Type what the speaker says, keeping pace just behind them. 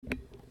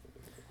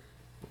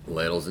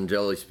Ladles and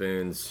jelly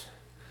spoons.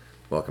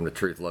 Welcome to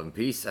Truth, Love, and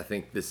Peace. I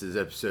think this is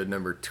episode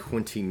number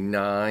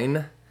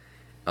 29.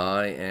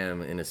 I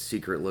am in a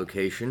secret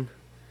location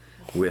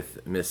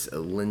with Miss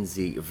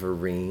Lindsay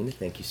Vereen.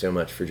 Thank you so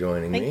much for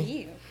joining me. Thank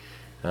you.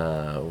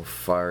 We'll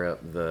fire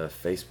up the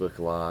Facebook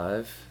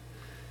Live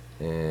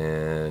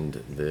and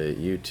the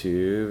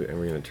YouTube, and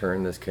we're going to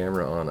turn this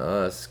camera on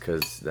us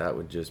because that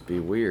would just be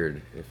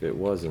weird if it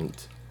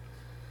wasn't.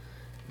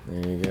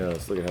 There you go.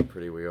 Let's look at how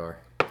pretty we are.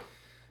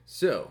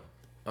 So,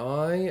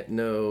 I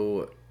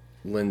know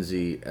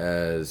Lindsay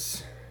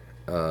as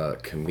a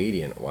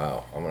comedian.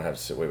 Wow, I'm going to have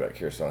to sit way back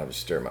here so I don't have to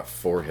stare at my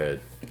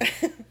forehead.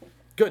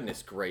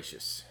 Goodness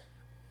gracious.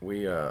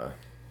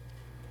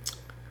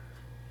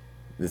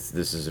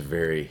 This is a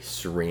very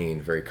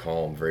serene, very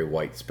calm, very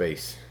white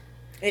space.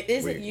 It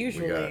isn't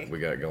usually. We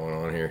got going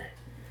on here.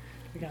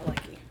 We got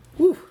lucky.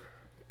 Woo!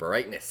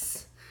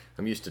 Brightness.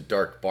 I'm used to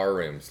dark bar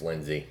rooms,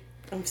 Lindsay.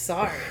 I'm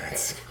sorry.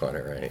 That's kind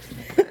of right.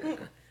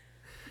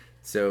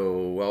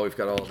 So while we've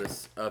got all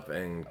this up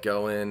and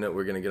going,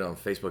 we're gonna get on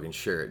Facebook and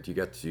share it. Do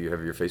you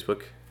have your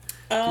Facebook?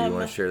 Do you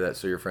want to share that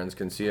so your friends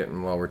can see it?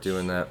 And while we're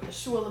doing that,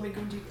 sure, let me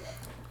go do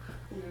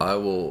that. I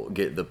will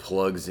get the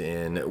plugs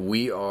in.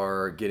 We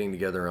are getting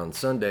together on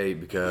Sunday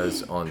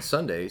because on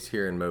Sundays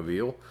here in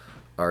Mobile,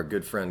 our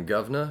good friend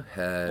Govna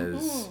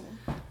has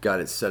got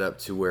it set up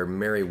to where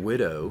Merry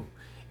Widow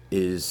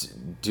is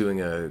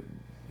doing a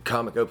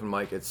comic open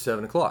mic at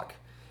 7 o'clock.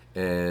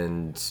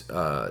 And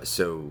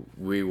so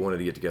we wanted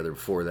to get together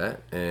before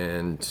that,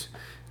 and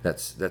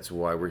that's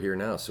why we're here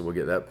now. So we'll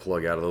get that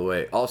plug out of the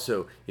way.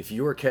 Also, if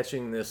you are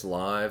catching this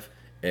live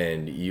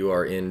and you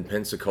are in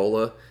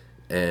Pensacola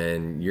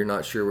and you're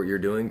not sure what you're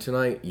doing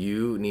tonight,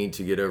 you need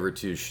to get over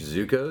to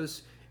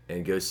Shizuko's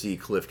and go see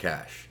Cliff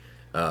Cash.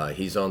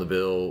 He's on the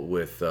bill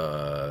with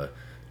Norm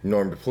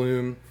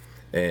DePlume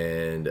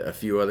and a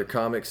few other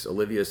comics.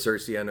 Olivia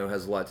Cersei, I know,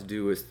 has a lot to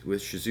do with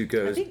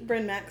Shizuko's. I think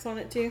Bryn Mack's on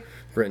it too.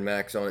 Bryn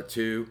Mack's on it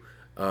too.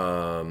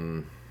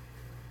 I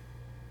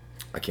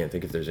can't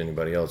think if there's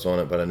anybody else on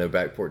it, but I know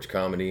Back Porch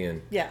Comedy,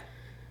 and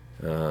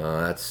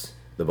that's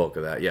the bulk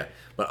of that. Yeah,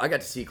 but I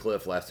got to see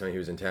Cliff last time he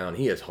was in town.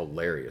 He is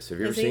hilarious. Have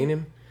you ever seen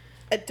him?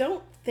 I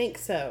don't think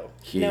so.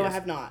 No, I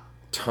have not.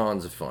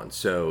 Tons of fun.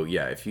 So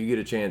yeah, if you get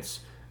a chance,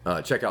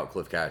 check out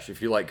Cliff Cash.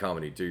 If you like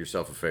comedy, do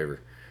yourself a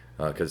favor.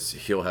 Because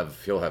he'll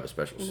have a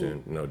special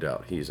soon, no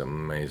doubt. He's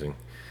amazing.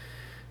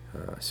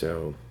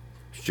 So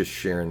just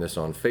sharing this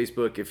on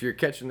Facebook. If you're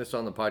catching this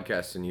on the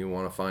podcast and you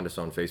want to find us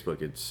on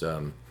Facebook, it's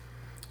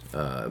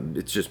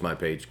just my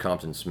page,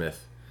 Compton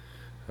Smith.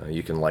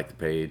 You can like the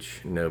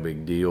page, no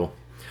big deal.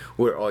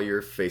 What are all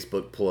your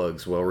Facebook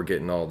plugs while we're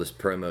getting all this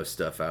promo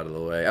stuff out of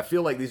the way? I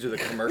feel like these are the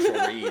commercial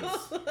reads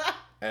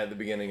at the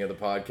beginning of the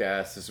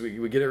podcast. So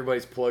we get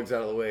everybody's plugs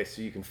out of the way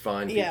so you can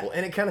find people.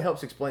 And it kind of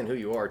helps explain who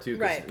you are, too,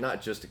 because it's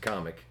not just a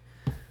comic.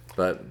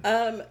 But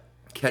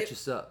catch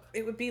us up.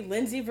 It would be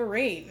Lindsay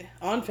Vereen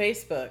on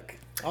Facebook.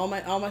 All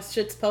my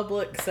shit's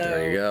public, so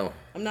there you go.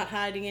 I'm not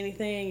hiding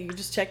anything. You can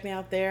just check me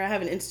out there. I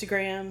have an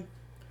Instagram.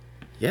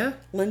 Yeah?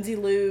 Lindsay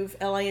Loov,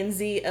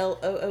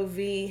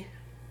 LINZLOOV.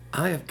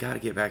 I have got to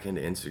get back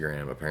into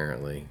Instagram,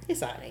 apparently.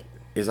 It's alright.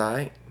 Is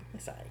I?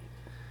 It's alright.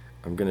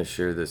 I'm going to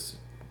share this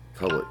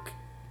public.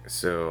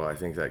 So I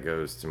think that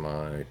goes to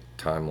my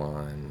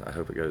timeline. I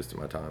hope it goes to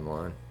my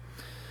timeline.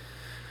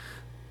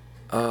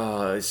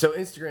 So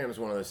Instagram is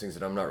one of those things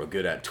that I'm not real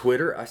good at.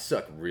 Twitter, I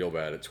suck real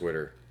bad at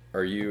Twitter.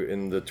 Are you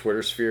in the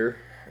Twitter sphere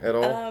at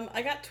all?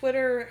 I got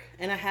Twitter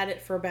and I had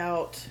it for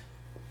about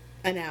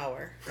an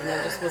hour, and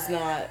I just was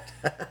not.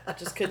 I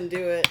just couldn't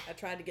do it. I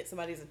tried to get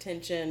somebody's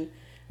attention,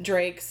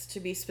 Drake's to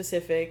be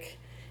specific.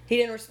 He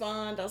didn't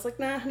respond. I was like,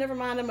 nah, never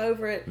mind. I'm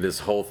over it. This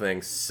whole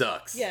thing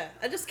sucks. Yeah,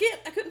 I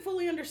couldn't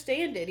fully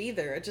understand it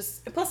either.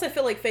 Plus I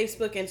feel like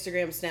Facebook,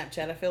 Instagram,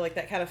 Snapchat, I feel like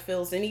that kind of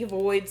fills any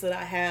voids that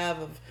I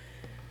have of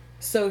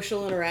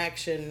social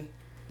interaction.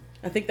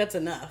 I think that's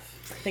enough.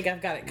 I think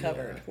I've got it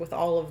covered with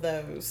all of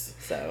those.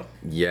 So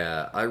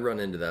yeah, I run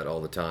into that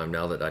all the time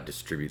now that I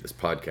distribute this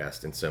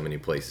podcast in so many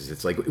places.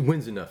 It's like,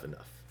 when's enough?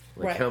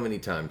 Like, how many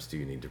times do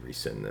you need to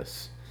resend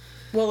this?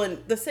 Well, and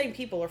the same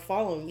people are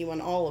following you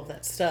on all of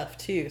that stuff,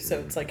 too. So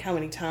it's like, how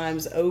many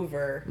times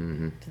over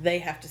do they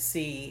have to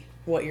see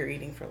what you're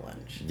eating for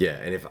lunch? Yeah,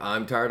 and if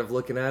I'm tired of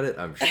looking at it,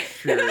 I'm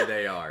sure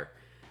they are.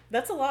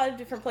 That's a lot of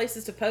different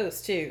places to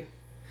post, too.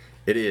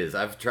 It is.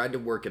 I've tried to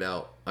work it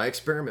out. I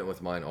experiment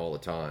with mine all the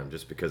time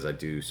just because I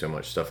do so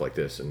much stuff like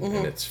this, and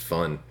it's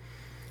fun.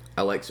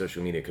 I like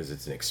social media because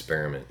it's an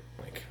experiment,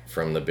 like,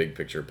 from the big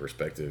picture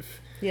perspective.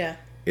 Yeah.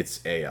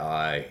 It's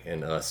AI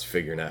and us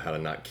figuring out how to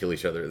not kill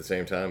each other at the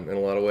same time in a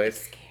lot of ways.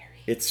 It's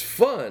scary. It's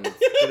fun,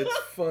 but it's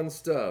fun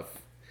stuff.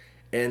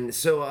 And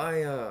so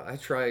I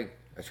try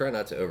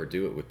not to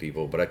overdo it with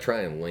people, but I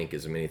try and link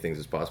as many things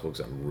as possible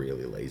because I'm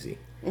really lazy.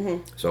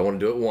 So I want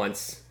to do it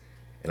once,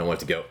 and I want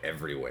it to go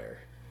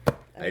everywhere.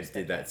 I just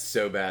did that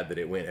so bad that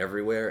it went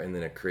everywhere, and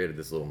then it created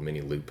this little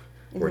mini loop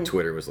where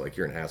Twitter was like,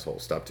 you're an asshole,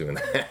 stop doing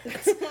that.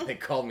 They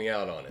called me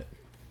out on it.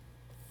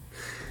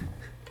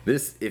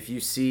 This, if you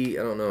see,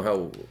 I don't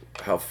know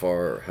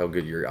how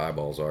good your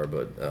eyeballs are,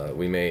 but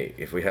we may,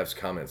 if we have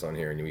comments on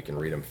here and we can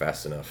read them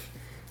fast enough.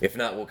 If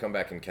not, we'll come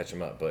back and catch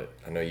them up. But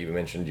I know you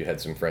mentioned you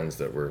had some friends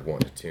that were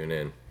wanting to tune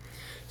in.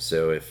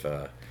 So if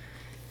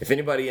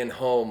anybody in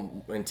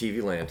home in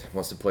TV land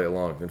wants to play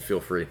along, then feel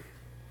free.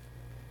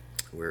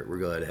 We're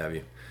glad to have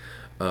you.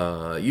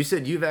 You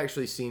said you've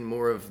actually seen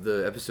more of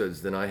the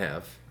episodes than I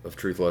have of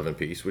Truth, Love, and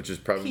Peace, which is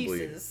probably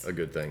Pieces. a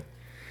good thing.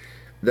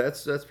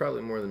 That's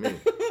probably more than me.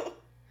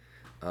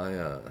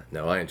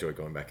 I enjoy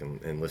going back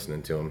and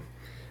listening to them.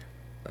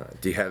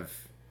 Do you have,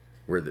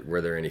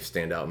 were there any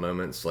standout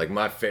moments? Like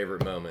my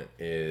favorite moment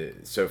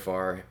so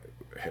far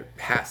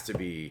has to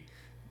be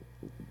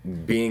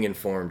being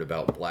informed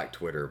about Black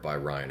Twitter by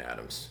Ryan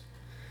Adams.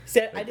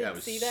 So I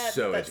didn't see that.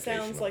 So that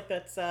sounds like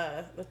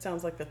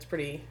that's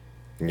pretty.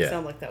 Yeah.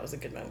 Sounds like that was a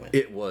good moment.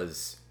 It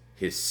was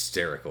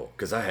hysterical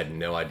because I had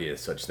no idea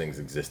such things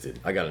existed.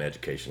 I got an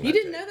education. You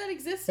didn't know that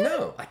existed?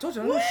 No, I told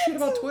you I don't know shit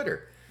about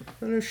Twitter. I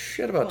don't know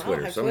shit about Well,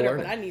 Twitter. I don't have So I'm Twitter,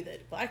 learning. but I knew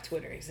that Black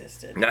Twitter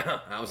existed. No,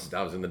 I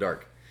was in the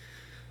dark.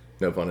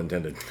 No pun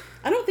intended.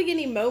 I don't think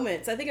any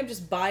moments. I think I'm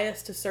just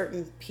biased to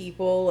certain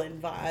people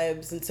and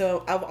vibes, and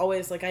so I've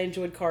always I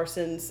enjoyed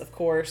Carson's, of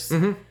course,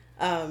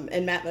 Mm-hmm.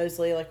 And Matt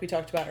Mosley, like we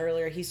talked about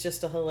earlier. He's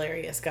just a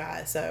hilarious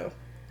guy. So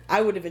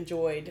I would have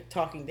enjoyed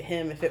talking to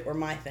him if it were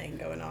my thing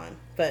going on.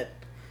 But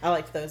I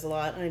liked those a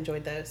lot. I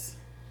enjoyed those.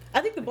 I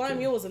think the Blind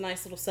Mule was a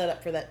nice little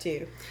setup for that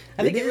too.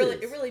 I think it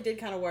really did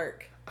kind of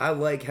work. I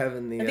like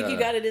having the. I think you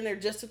got it in there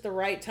just at the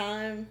right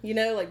time.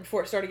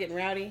 Before it started getting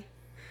rowdy.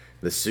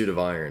 The suit of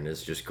iron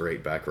is just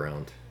great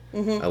background.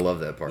 Mm-hmm. I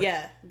love that part.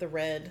 Yeah, the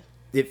red.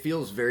 It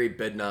feels very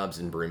Bedknobs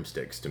and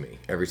Broomsticks to me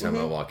every time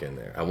I walk in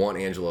there. I want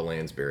Angela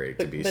Lansbury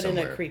to be somewhere.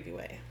 But in a creepy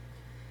way.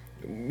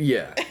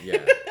 Yeah.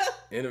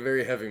 In a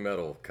very heavy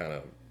metal kind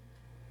of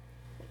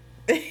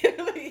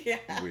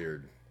Yeah.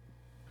 weird,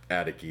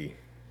 attic-y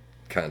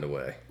kind of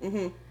way.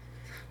 Mm-hmm.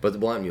 But the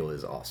Blind Mule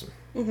is awesome.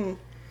 Mm-hmm.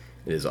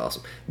 It is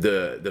awesome.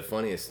 The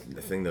funniest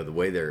thing, though, the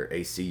way their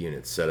AC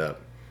unit's set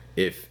up,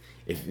 if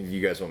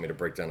you guys want me to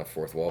break down a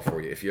fourth wall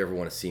for you, if you ever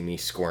want to see me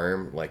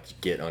squirm,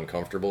 get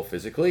uncomfortable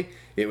physically,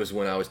 it was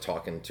when I was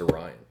talking to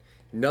Ryan.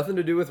 Nothing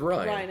to do with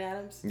Ryan. Ryan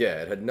Adams?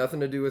 Yeah, it had nothing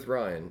to do with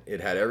Ryan. It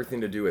had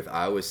everything to do with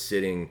I was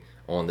sitting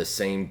on the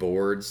same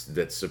boards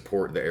that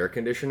support the air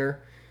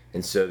conditioner.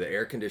 And so the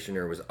air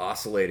conditioner was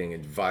oscillating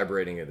and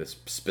vibrating at this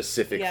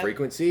specific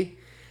frequency.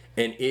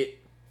 And it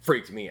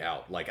freaked me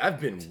out.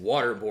 I've been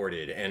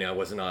waterboarded, and I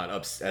was not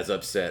as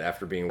upset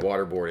after being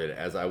waterboarded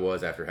as I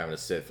was after having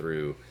to sit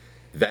through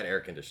that air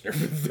conditioner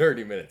for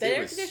 30 minutes. That it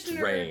air was conditioner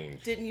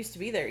strange. didn't used to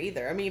be there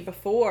either. I mean,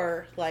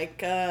 before,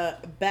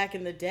 back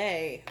in the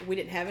day, we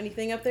didn't have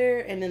anything up there.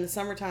 And in the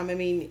summertime,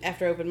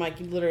 after open mic,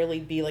 you'd literally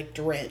be,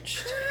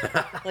 drenched.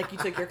 You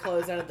took your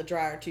clothes out of the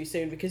dryer too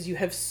soon because you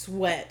have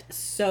sweat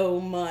so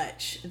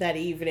much that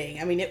evening.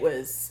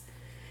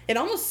 It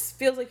almost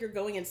feels like you're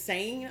going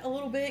insane a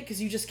little bit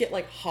because you just get,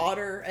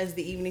 hotter as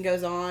the evening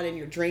goes on, and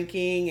you're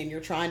drinking, and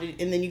you're trying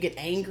to, and then you get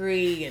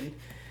angry, and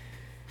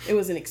it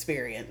was an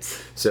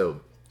experience. So,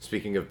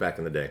 speaking of back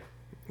in the day,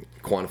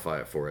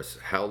 quantify it for us.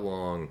 How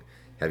long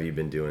have you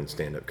been doing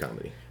stand-up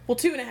comedy? Well,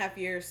 2.5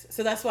 years.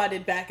 So that's why I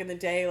did back in the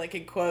day,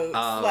 in quotes.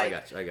 Oh, I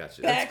got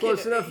you. That's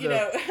close enough,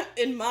 though.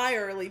 In my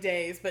early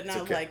days, but not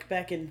okay.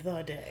 back in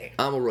the day.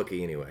 I'm a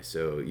rookie anyway,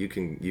 so you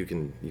can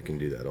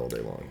do that all day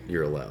long.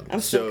 You're allowed.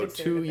 I'm still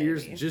considered 2 a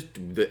years. baby. Just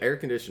the air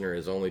conditioner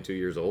is only 2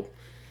 years old.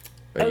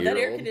 That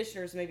air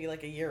conditioner is maybe a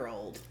year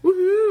old.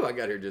 Woohoo! I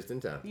got here just in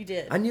time. You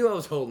did. I knew I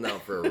was holding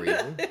out for a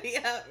reason.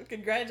 Yeah,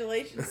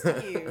 congratulations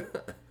to you.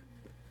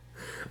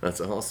 That's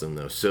awesome,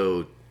 though.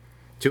 So,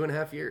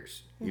 2.5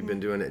 years you've been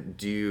doing it.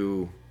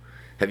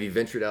 Have you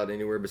ventured out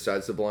anywhere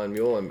besides the Blind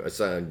Mule? And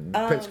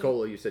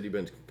Pensacola, you said you've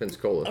been to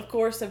Pensacola. Of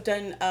course, I've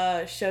done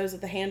shows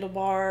at the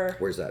Handlebar.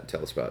 Where's that?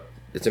 Tell us about it.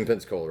 It's in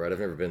Pensacola, right? I've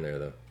never been there,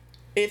 though.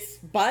 It's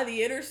by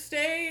the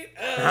interstate.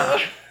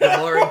 The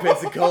bar in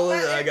Pensacola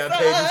that I got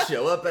paid to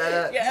show up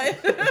at.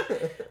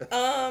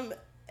 Yeah.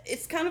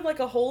 It's kind of like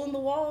a hole in the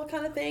wall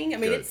kind of thing.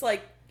 Good.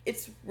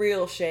 It's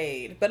real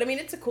shade, but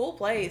it's a cool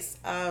place.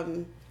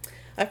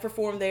 I've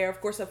performed there. Of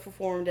course, I've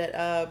performed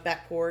at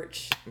Back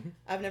Porch. Mm-hmm.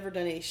 I've never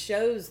done any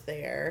shows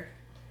there.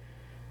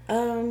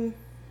 There's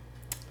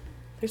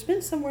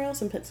been somewhere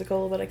else in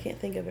Pensacola, but I can't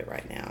think of it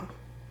right now.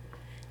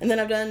 And then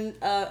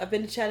I've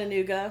been to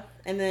Chattanooga,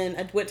 and then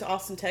I went to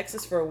Austin,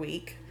 Texas for a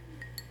week.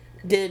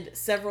 Did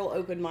several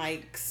open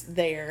mics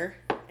there,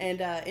 and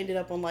ended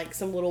up on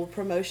some little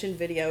promotion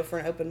video for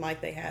an open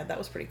mic they had. That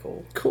was pretty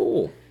cool.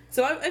 Cool.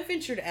 So I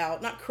ventured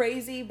out. Not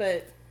crazy,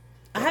 but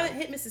I haven't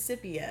hit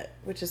Mississippi yet,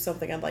 which is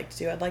something I'd like to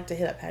do. I'd like to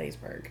hit up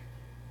Hattiesburg.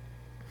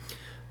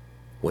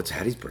 What's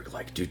Hattiesburg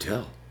like? Do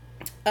tell.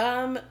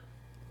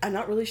 I'm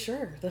not really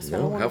sure. That's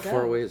what I want to go. How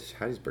far away is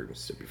Hattiesburg,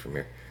 Mississippi from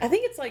here? I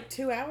think it's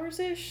 2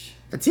 hours-ish.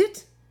 That's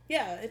it?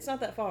 Yeah, it's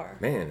not that far.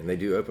 Man, and they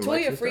do open mics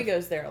Toya and Free stuff?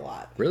 goes there a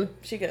lot. Really?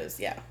 She goes,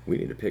 yeah. We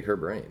need to pick her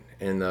brain.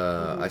 And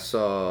I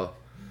saw,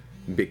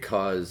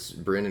 because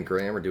Bryn and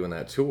Graham are doing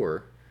that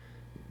tour,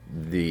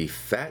 the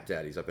Fat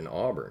Daddies up in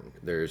Auburn.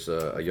 There's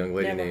a young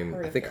lady Never named,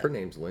 heard I of think it. her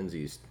name's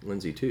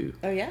Lindsay too.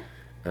 Oh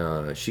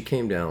yeah. She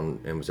came down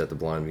and was at the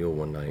Blind Mule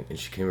one night, and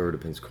she came over to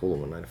Pensacola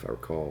one night, if I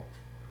recall.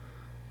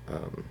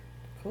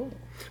 Cool.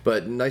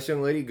 But nice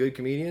young lady, good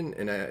comedian,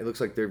 and it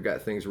looks like they've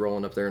got things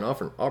rolling up there in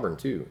Auburn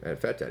too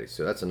at Fat Daddy's.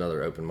 So that's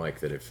another open mic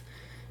that if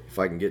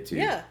I can get to,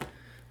 Yeah.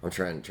 I'm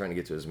trying to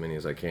get to as many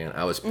as I can.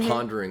 I was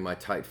pondering my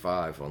tight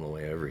five on the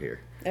way over here.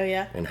 Oh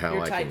yeah. And how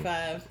Your I type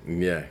can, 5.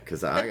 Yeah,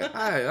 because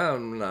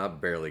I'm not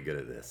barely good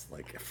at this.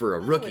 Like for a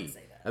rookie,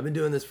 say that. I've been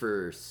doing this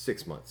for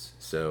 6 months,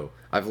 so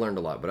I've learned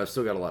a lot, but I've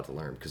still got a lot to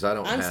learn because I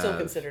don't. I'm still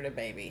considered a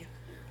baby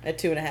at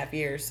 2.5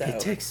 years. So It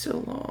takes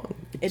so long.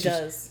 It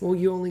does. Well,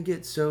 you only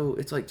get so.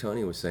 It's like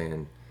Tony was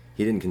saying.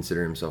 He didn't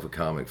consider himself a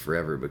comic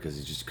forever because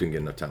he just couldn't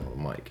get enough time on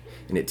a mic,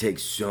 and it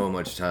takes so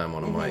much time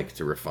on a mic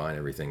to refine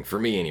everything. For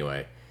me,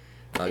 anyway.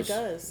 It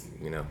does.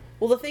 You know.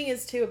 Well, the thing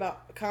is too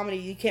about comedy,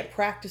 you can't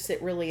practice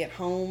it really at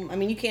home. I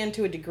mean, you can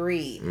to a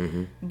degree,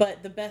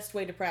 but the best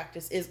way to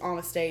practice is on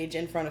a stage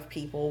in front of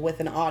people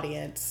with an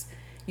audience.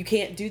 You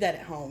can't do that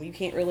at home. You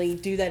can't really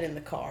do that in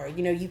the car.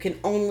 You know, you can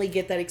only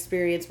get that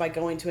experience by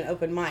going to an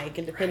open mic,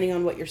 and depending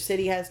on what your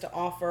city has to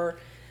offer,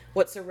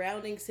 what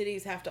surrounding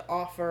cities have to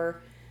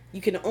offer,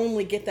 you can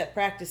only get that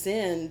practice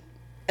in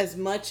as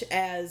much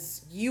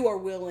as you are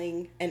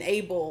willing and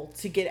able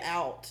to get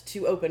out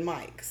to open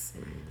mics.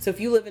 So if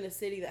you live in a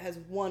city that has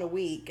one a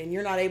week and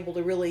you're not able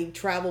to really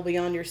travel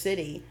beyond your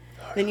city,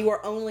 then you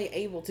are only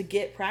able to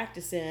get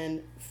practice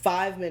in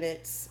 5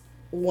 minutes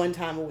one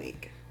time a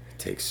week. It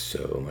takes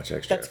so much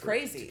extra. That's effort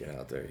crazy. to get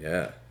out there.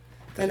 Yeah.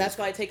 And that's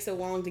why it takes so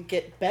long to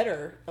get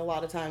better a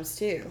lot of times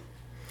too.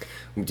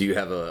 Do you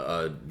have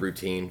a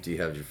routine? Do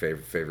you have your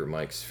favorite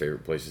mics,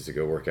 favorite places to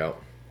go work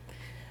out?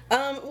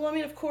 Well, I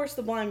mean, of course,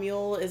 the Blind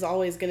Mule is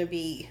always going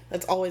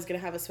to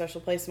have a special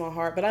place in my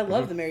heart, but I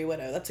love the Merry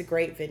Widow. That's a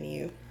great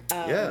venue.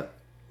 Yeah.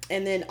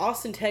 And then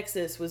Austin,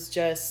 Texas was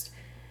just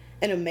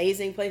an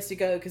amazing place to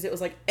go because it was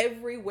like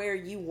everywhere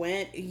you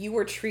went, you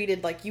were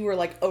treated like you were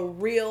like a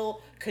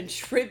real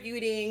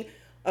contributing,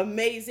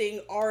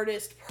 amazing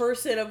artist,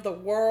 person of the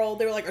world.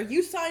 They were like, "Are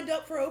you signed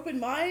up for open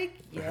mic?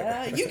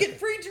 Yeah, you get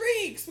free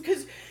drinks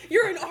because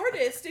you're an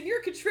artist and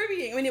you're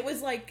contributing." I mean, it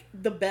was like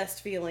the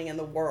best feeling in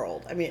the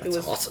world. I mean,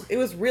 That's awesome. It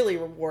was really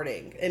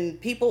rewarding. And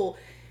people,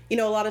 you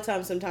know, a lot of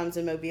times, sometimes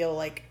in Mobile,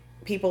 like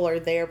people are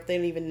there, but they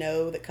don't even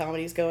know that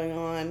comedy's going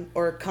on,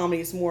 or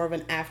comedy's more of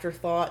an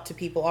afterthought to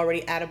people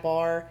already at a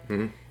bar.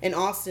 In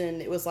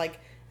Austin, it was like,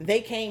 they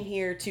came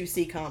here to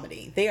see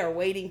comedy. They are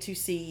waiting to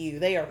see you.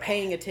 They are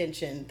paying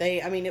attention.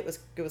 It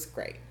was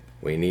great.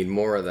 We need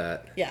more of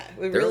that. Yeah,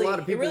 There are a lot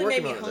of people it really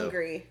made working me on it, though.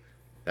 hungry.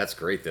 That's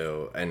great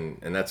though, and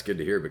that's good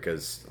to hear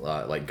because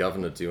like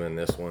Governor doing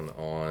this one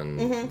on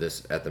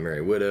this at the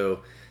Merry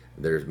Widow.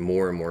 There's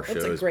more and more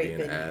That's a shows great being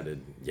venue.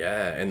 added.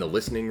 Yeah, and the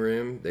listening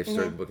room. They've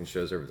started booking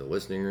shows over at the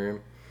listening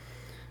room.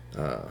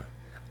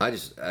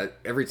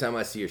 Every time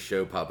I see a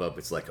show pop up,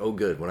 it's like, oh,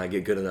 good. When I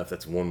get good enough,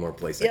 that's one more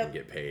place I Yep, can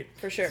get paid.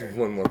 for sure. It's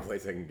one more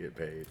place I can get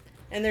paid.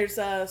 And there's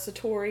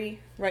Satori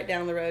right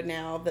down the road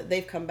now that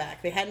they've come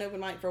back. They had an open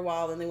mic for a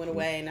while, then they went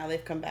away, and now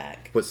they've come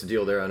back. What's the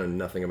deal there? I know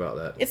nothing about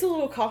that. It's a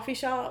little coffee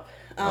shop.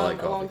 I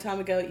like A long coffee. time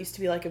ago, it used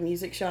to be like a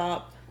music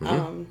shop.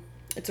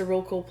 It's a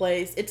real cool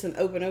place. It's an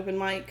open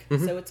mic,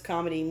 so it's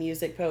comedy,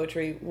 music,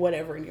 poetry,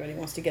 whatever anybody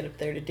wants to get up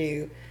there to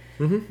do.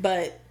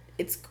 But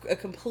it's a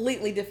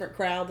completely different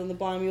crowd than the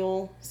Blind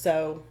Mule,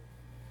 so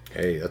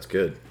Hey, that's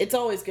good. it's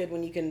always good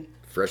when you can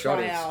Fresh try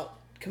audience. out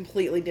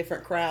completely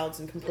different crowds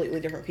and completely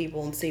different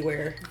people and see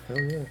where. Oh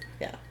yeah,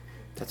 Yeah,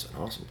 that's an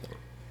awesome thing.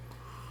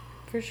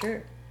 for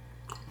sure.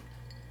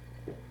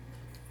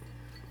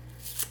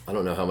 I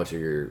don't know how much of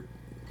your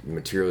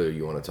material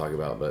you want to talk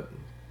about, but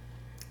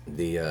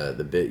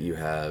the bit you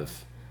have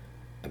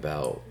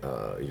about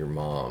your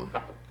mom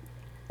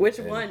Which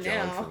and one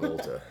John now?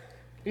 Travolta.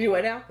 You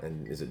what now?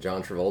 And is it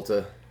John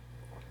Travolta?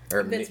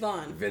 Or Vince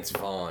Vaughn. Vince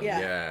Vaughn.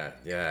 Yeah.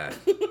 Yeah.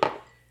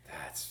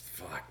 That's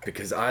fuck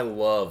because I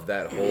love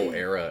that whole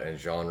era and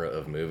genre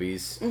of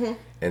movies,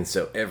 and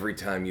so every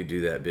time you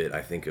do that bit,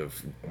 I think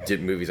of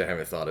movies I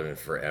haven't thought of in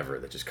forever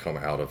that just come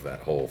out of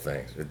that whole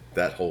thing.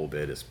 That whole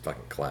bit is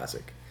fucking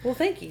classic. Well,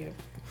 thank you.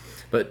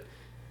 But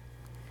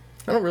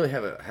I don't really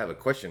have a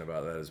question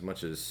about that as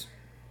much as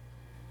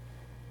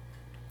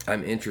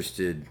I'm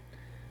interested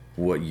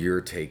what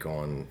your take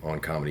on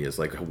comedy is.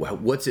 Like,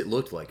 what's it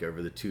looked like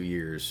over the 2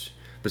 years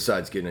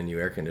besides getting a new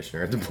air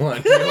conditioner at the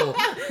Blind Mule?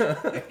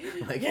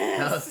 Like,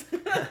 Yes.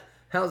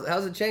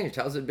 how's it changed?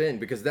 How's it been?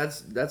 Because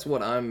that's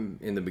what I'm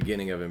in the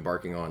beginning of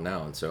embarking on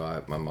now, and so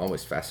I'm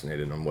always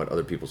fascinated on what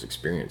other people's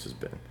experience has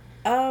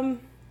been.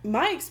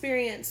 My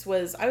experience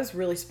was I was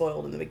really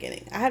spoiled in the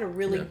beginning. I had a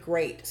really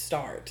great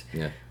start.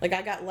 Yeah. Like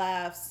I got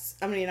laughs.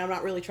 I mean, I'm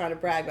not really trying to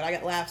brag, but I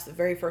got laughs the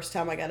very first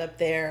time I got up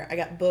there. I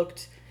got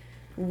booked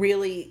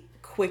really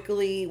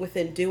quickly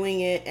within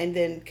doing it, and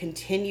then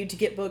continued to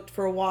get booked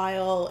for a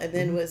while, and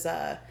then was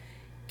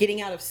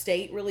getting out of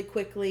state really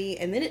quickly,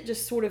 and then it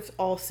just sort of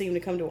all seemed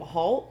to come to a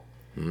halt.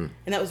 And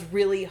that was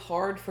really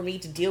hard for me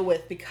to deal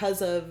with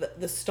because of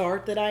the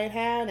start that I had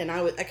had. And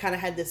I kind of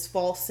had this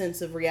false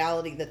sense of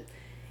reality that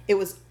it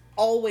was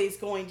always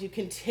going to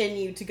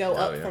continue to go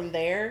up from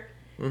there.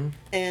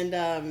 And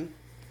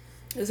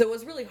so it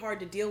was really hard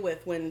to deal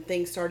with when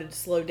things started to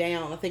slow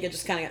down. I think it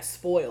just kind of got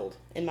spoiled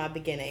in my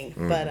beginning.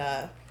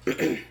 But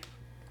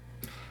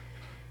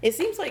it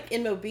seems like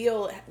in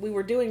Mobile, we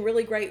were doing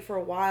really great for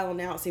a while, and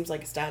now it seems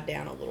like it's died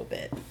down a little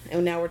bit.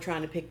 And now we're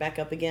trying to pick back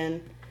up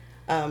again.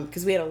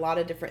 Because we had a lot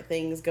of different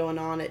things going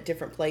on at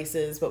different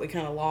places, but we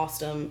kind of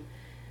lost them.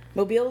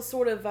 Mobile's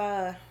sort of,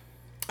 I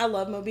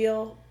love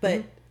Mobile,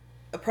 but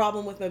a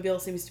problem with Mobile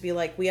seems to be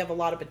like we have a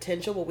lot of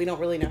potential, but we don't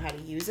really know how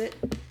to use it.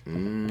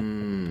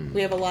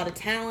 We have a lot of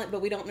talent,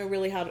 but we don't know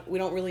really how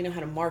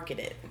to market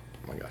it.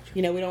 I gotcha.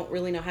 You know, we don't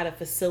really know how to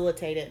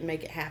facilitate it and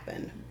make it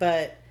happen.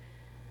 But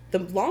the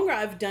longer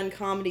I've done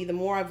comedy, the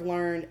more I've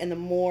learned, and the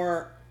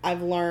more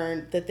I've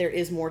learned that there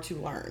is more to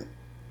learn.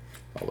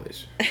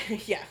 Always.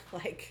 Yeah,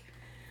 like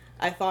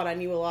I thought I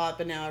knew a lot,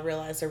 but now I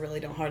realize I really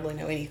don't hardly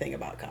know anything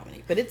about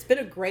comedy. But it's been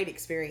a great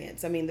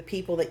experience. I mean, the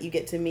people that you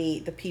get to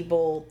meet, the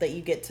people that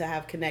you get to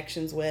have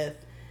connections with,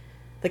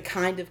 the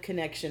kind of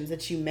connections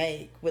that you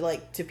make with,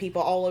 like, to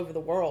people all over the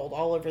world,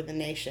 all over the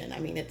nation. I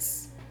mean,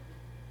 it's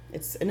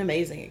an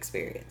amazing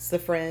experience. The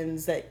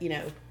friends that, you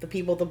know, the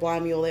people at the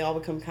Blind Mule, they all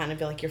become kind of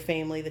like your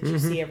family that you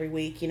see every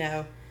week, you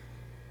know.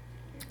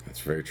 That's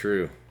very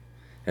true.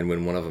 And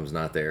when one of them's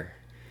not there,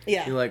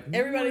 yeah, you're like,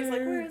 everybody's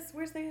like,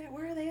 where's they at?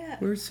 Where are they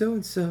at? Where's so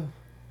and so?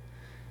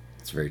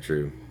 It's very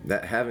true.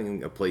 That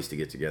having a place to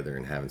get together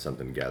and having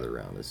something to gather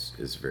around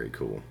is very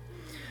cool.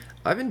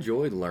 I've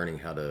enjoyed learning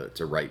how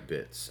to write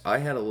bits. I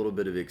had a little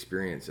bit of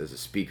experience as a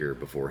speaker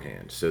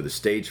beforehand, so the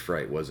stage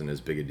fright wasn't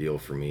as big a deal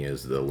for me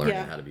as the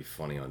learning how to be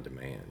funny on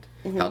demand.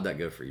 How'd that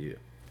go for you?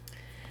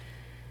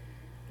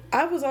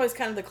 I was always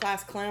kind of the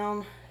class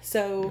clown,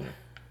 so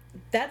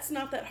that's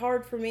not that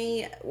hard for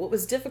me. What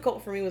was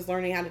difficult for me was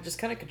learning how to just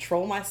kind of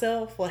control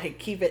myself, like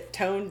keep it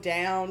toned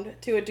down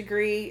to a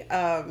degree.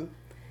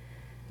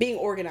 Being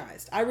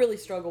organized. I really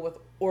struggle with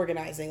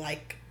organizing,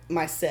 like,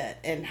 my set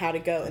and how to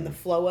go and the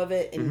flow of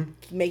it and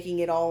making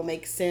it all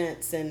make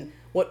sense and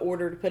what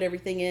order to put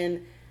everything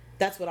in.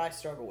 That's what I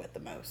struggle with the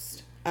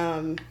most.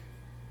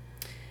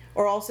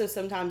 Or also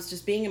sometimes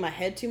just being in my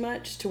head too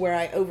much to where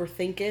I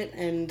overthink it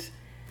and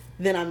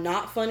then I'm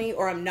not funny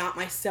or I'm not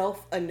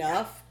myself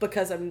enough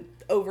because I'm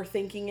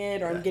overthinking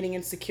it or I'm getting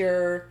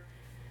insecure.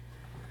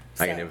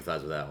 I can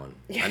empathize with that one.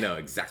 I know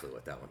exactly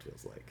what that one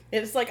feels like.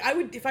 It's like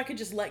if I could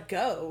just let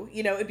go,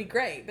 you know, it'd be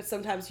great. But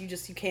sometimes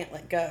you can't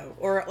let go.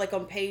 Or like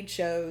on paid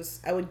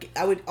shows, I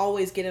would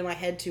always get in my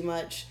head too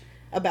much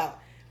about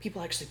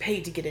people actually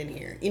paid to get in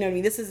here. You know what I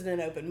mean? This isn't an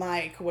open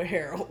mic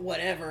where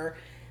whatever.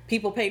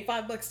 People paid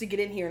 $5 to get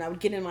in here, and I would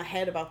get in my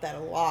head about that a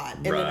lot.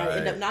 And then I'd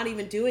end up not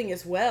even doing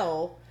as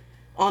well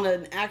on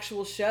an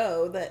actual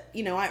show that,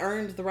 you know, I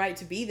earned the right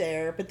to be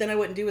there, but then I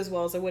wouldn't do as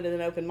well as I would at an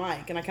open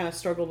mic, and I kind of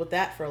struggled with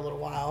that for a little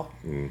while.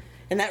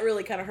 And that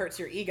really kind of hurts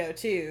your ego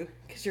too,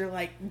 because you're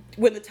like,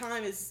 when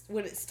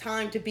it's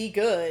time to be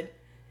good,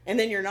 and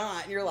then you're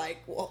not, and you're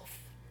like, well,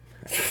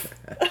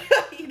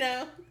 you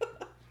know.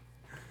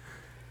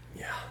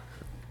 Yeah.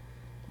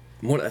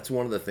 That's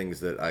one of the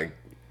things that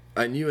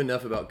I knew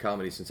enough about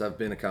comedy since I've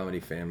been a comedy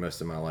fan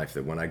most of my life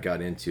that when I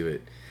got into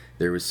it,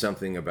 there was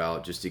something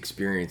about just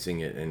experiencing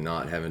it and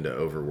not having to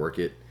overwork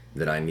it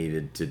that I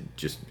needed to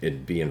just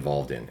be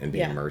involved in and be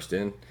immersed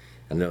in.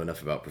 I know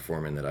enough about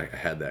performing that I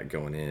had that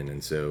going in,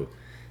 and so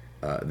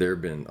there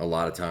have been a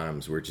lot of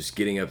times where just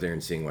getting up there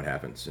and seeing what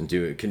happens and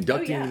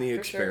conducting the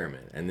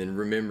experiment, and then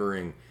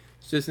remembering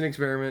it's just an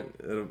experiment.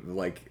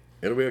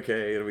 It'll be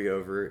okay. It'll be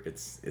over.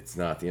 It's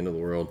not the end of the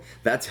world.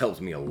 That's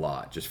helped me a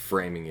lot. Just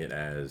framing it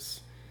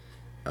as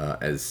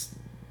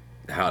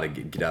how to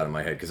get out of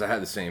my head, because I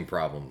had the same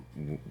problem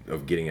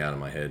of getting out of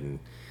my head, and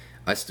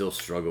I still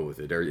struggle with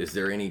it. Is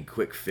there any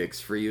quick fix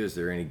for you? Is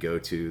there any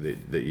go-to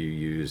that you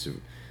use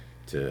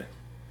to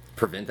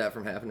prevent that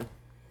from happening?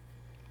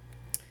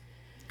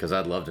 Because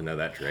I'd love to know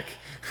that trick.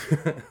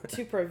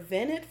 To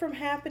prevent it from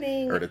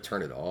happening? Or to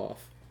turn it off?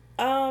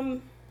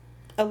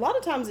 A lot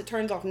of times it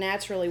turns off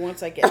naturally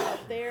once I get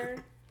up there.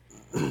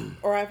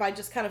 Or if I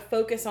just kind of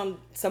focus on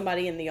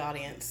somebody in the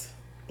audience.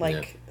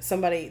 Like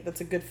somebody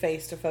that's a good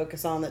face to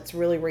focus on that's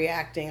really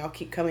reacting. I'll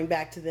keep coming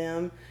back to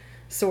them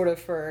sort of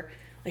for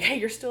like, hey,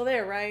 you're still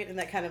there, right? And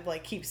that kind of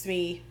like keeps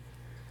me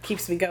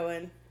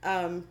going.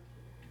 But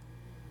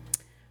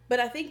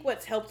I think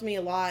what's helped me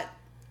a lot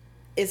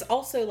is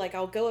also like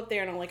I'll go up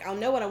there and I'll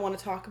know what I want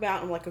to talk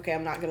about. I'm like, okay,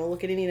 I'm not going to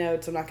look at any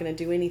notes. I'm not going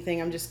to do anything.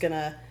 I'm just going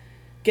to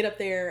get up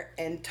there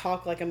and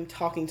talk like I'm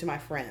talking to my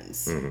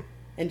friends.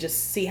 And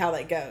just see how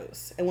that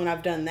goes. And when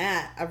I've done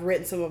that, I've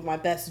written some of my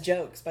best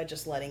jokes by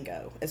just letting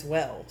go as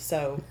well.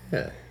 So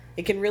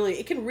it can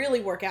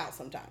really work out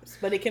sometimes,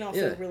 but it can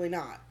also really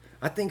not.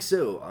 I think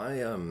so.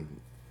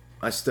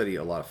 I study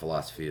a lot of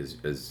philosophy,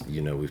 as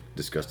you know, we've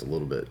discussed a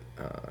little bit,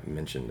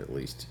 mentioned at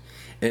least.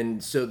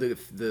 And so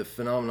the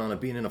phenomenon of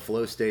being in a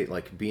flow state,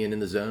 like being in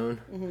the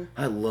zone,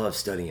 I love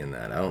studying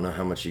that. I don't know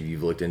how much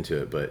you've looked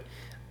into it, but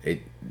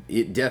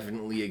it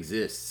definitely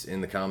exists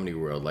in the comedy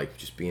world, like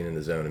just being in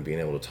the zone and being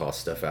able to toss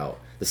stuff out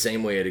the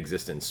same way it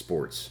exists in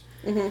sports.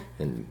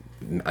 And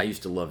I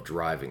used to love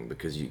driving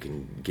because you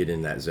can get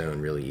in that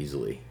zone really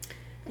easily.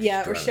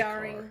 Yeah, or Drive a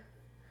showering. car.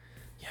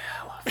 Yeah,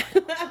 I love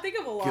I think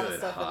of a lot of good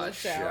stuff in the hot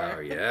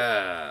shower.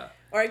 Yeah.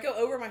 Or I go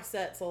over my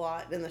sets a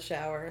lot in the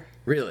shower.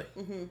 Really?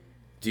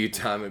 Do you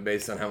time it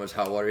based on how much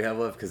hot water you have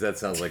left? Because that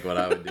sounds like what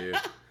I would do.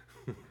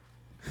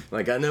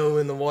 Like, I know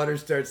when the water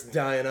starts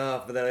dying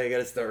off, but then I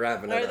gotta start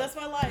wrapping it All right, up. that's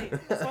my light.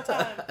 That's my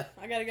time.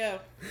 I gotta go.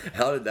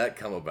 How did that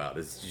come about?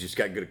 Is you just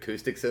got good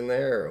acoustics in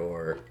there,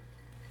 or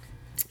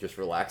just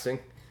relaxing?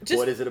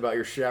 What is it about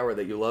your shower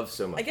that you love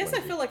so much? I guess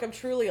Lindsay? I feel like I'm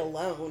truly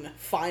alone,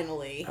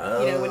 finally. You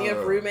know, when you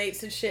have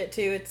roommates and shit,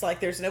 too, it's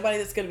like there's nobody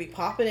that's gonna be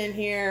popping in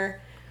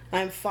here.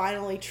 I'm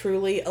finally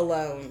truly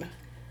alone.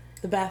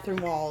 The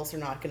bathroom walls are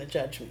not gonna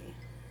judge me.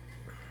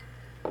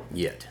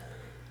 Yet.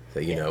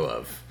 That you know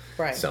of.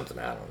 Right. Something,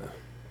 I don't know.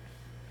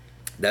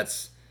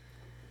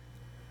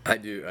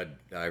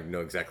 I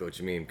know exactly what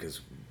you mean,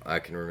 because I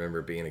can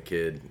remember being a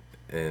kid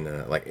and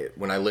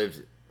when I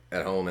lived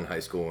at home in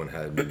high school and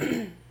had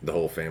the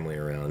whole family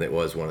around, it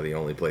was one of the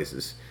only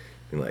places,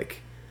 and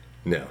like,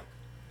 no,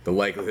 the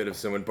likelihood of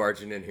someone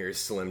barging in here is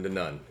slim to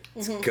none.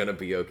 It's gonna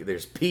be okay.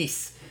 There's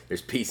peace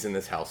in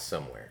this house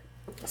somewhere.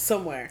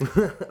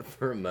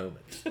 For a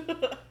moment.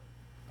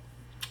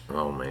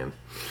 Oh man,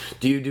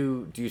 do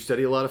you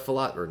study a lot of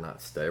philosophy, or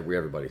not study?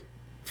 Everybody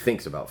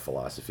thinks about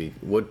philosophy.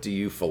 What do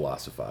you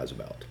philosophize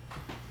about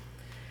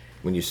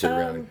when you sit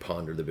around and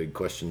ponder the big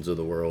questions of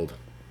the world?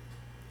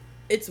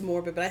 It's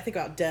morbid, but I think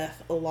about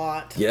death a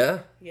lot. Yeah?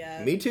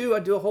 Yeah. Me too. I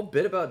do a whole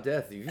bit about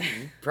death. You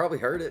probably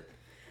heard it.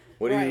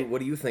 What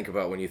do you think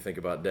about when you think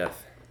about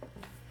death?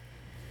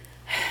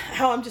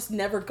 How I'm just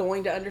never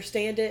going to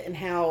understand it, and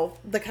how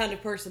the kind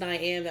of person I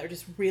am that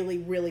just really,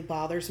 really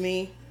bothers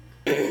me.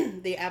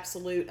 The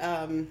absolute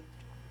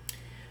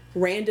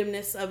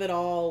randomness of it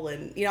all.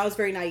 And, you know, I was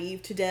very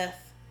naive to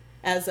death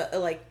as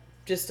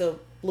just a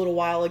little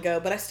while ago,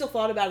 but I still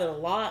thought about it a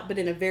lot, but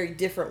in a very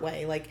different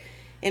way, like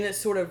in a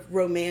sort of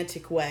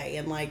romantic way,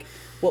 and like,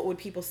 what would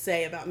people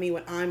say about me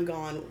when I'm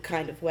gone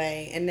kind of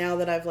way. And now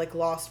that I've like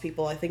lost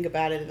people, I think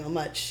about it in a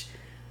much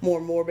more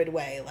morbid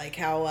way, like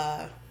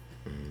how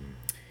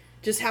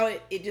just how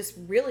it just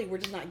really, we're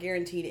just not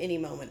guaranteed any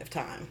moment of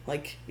time.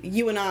 Like,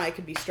 you and I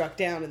could be struck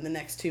down in the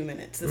next 2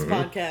 minutes. This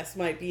podcast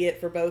might be it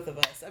for both of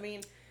us. I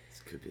mean,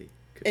 Could be.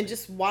 and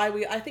just why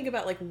I think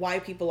about like why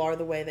people are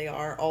the way they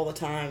are all the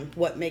time,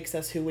 what makes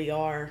us who we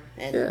are,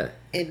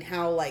 and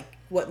how like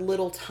what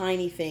little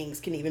tiny things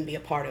can even be a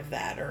part of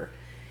that, or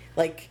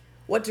like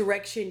what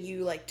direction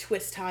you like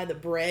twist tie the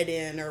bread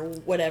in, or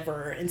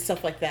whatever, and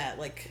stuff like that.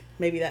 Like,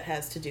 maybe that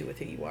has to do with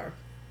who you are.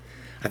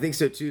 I think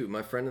so too.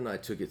 My friend and I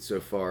took it so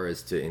far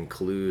as to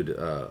include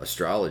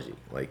astrology.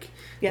 Like,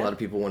 a lot of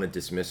people want to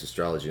dismiss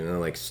astrology, and they're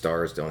like,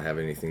 stars don't have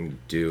anything to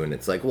do. And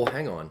it's like, well,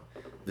 hang on.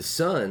 The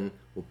sun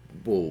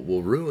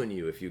will ruin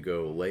you if you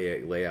go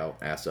lay out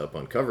ass up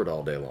uncovered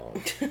all day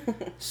long.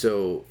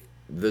 So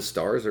the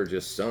stars are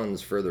just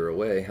suns further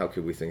away. How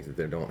could we think that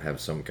they don't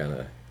have some kind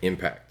of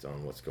impact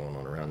on what's going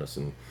on around us?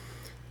 And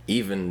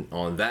even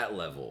on that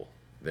level,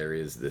 there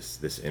is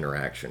this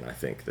interaction. I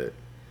think that.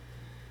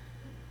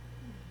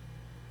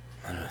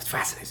 I don't know, it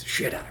fascinates the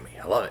shit out of me.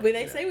 I love it. But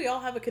they say we all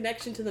have a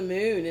connection to the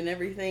moon and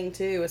everything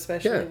too,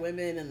 especially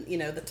women, and you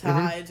know, the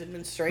tides and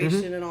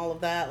menstruation and all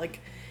of that. Like,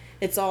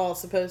 it's all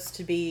supposed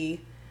to be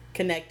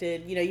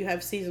connected. You know, you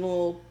have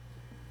seasonal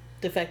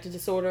affective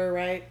disorder,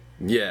 right?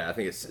 Yeah, I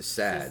think it's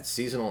SAD,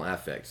 seasonal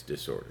affect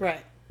disorder.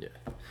 Right. Yeah,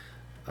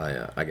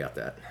 I got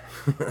that.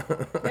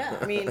 Yeah,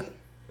 I mean,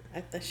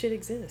 that shit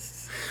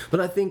exists. But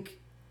I think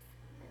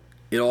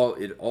it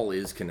all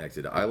is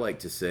connected. I like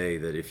to say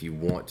that if you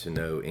want to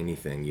know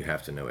anything, you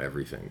have to know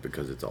everything,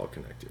 because it's all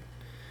connected.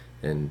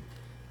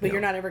 But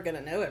you're not ever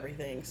gonna know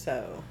everything,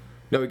 so.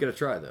 No, we gotta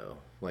try though.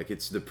 Like,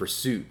 it's the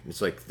pursuit.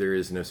 It's like there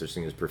is no such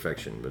thing as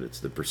perfection, but it's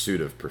the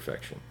pursuit of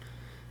perfection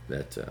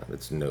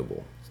that's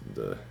noble.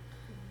 The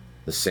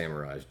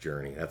samurai's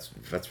journey.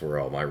 That's where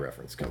all my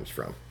reference comes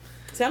from.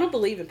 See, I don't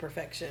believe in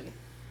perfection.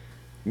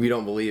 You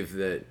don't believe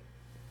that.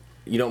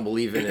 You don't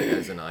believe in it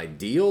as an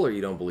ideal, or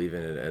you don't believe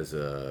in it as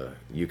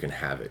you can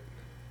have it?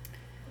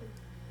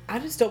 I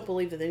just don't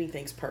believe that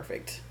anything's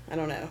perfect. I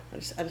don't know. I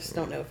just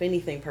don't know if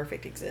anything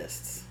perfect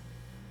exists.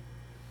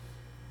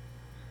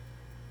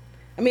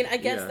 I mean, I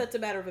guess that's a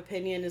matter of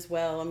opinion as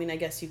well. I mean, I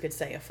guess you could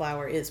say a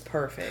flower is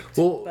perfect.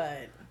 Well,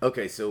 but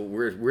okay, so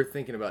we're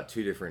thinking about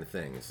two different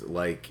things.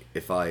 Like,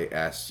 if I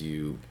asked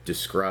you,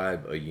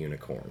 describe a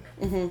unicorn,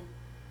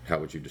 how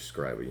would you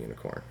describe a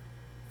unicorn?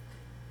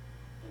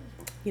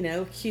 You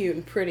know, cute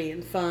and pretty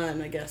and fun,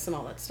 I guess, and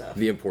all that stuff.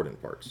 The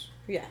important parts.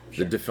 Yeah,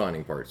 sure. The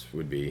defining parts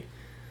would be,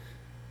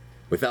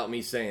 without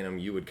me saying them,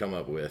 you would come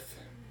up with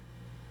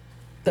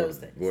those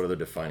things. What are the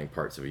defining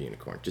parts of a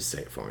unicorn? Just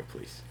say it for me,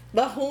 please.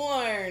 The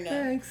horn.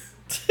 Thanks.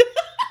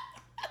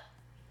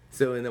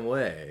 So in a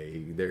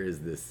way, there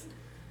is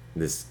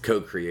this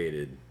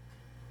co-created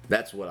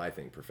That's what I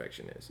think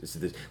perfection is. It's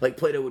this, like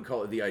Plato would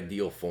call it the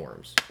ideal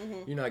forms.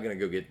 You're not gonna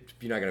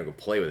go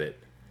play with it,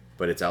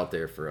 but it's out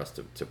there for us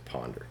to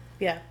ponder.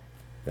 Yeah.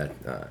 That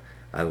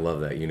I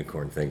love that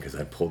unicorn thing because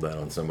I pulled that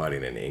on somebody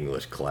in an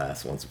English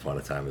class once upon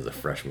a time as a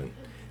freshman.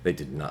 They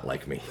did not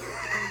like me.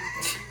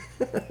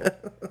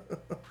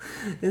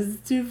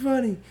 It's too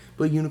funny.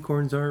 But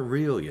unicorns aren't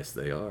real. Yes,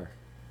 they are.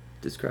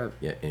 Describe.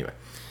 Yeah. Anyway,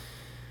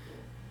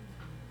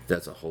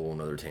 that's a whole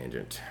nother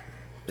tangent.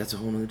 That's a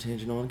whole nother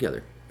tangent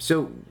altogether.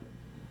 So,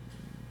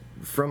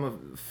 from a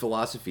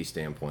philosophy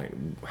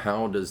standpoint,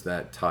 how does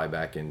that tie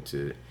back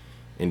into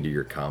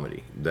your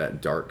comedy?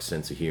 That dark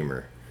sense of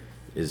humor,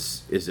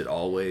 is it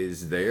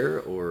always there,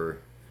 or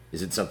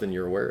is it something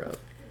you're aware of?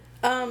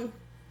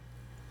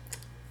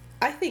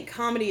 I think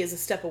comedy is a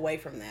step away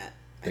from that.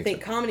 I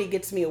think comedy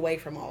gets me away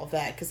from all of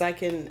that because I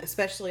can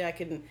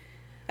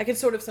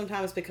sort of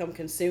sometimes become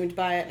consumed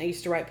by it. And I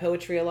used to write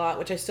poetry a lot,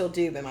 which I still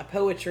do, but my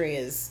poetry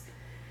is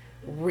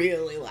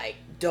really like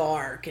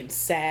dark and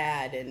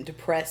sad and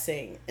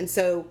depressing. And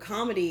so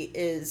comedy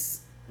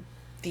is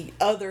the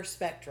other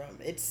spectrum.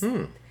 It's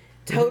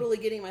totally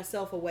getting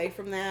myself away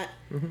from that,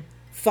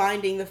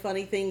 finding the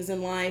funny things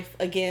in life.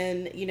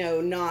 Again,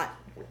 not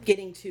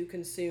getting too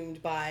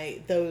consumed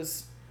by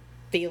those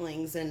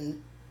feelings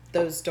and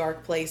those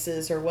dark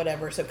places or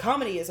whatever. So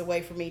comedy is a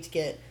way for me to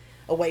get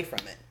away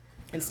from it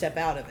and step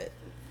out of it.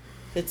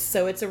 It's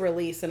a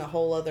release in a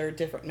whole other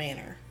different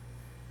manner.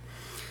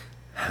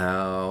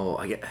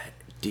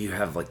 Do you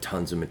have like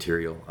tons of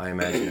material? I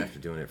imagine after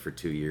doing it for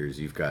 2 years,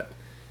 you've got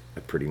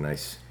a pretty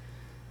nice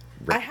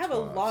I have a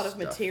lot of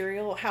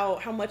material.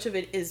 How much of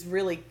it is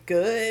really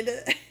good,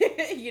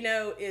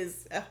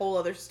 is a whole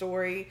other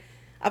story.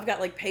 I've got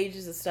like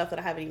pages of stuff that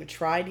I haven't even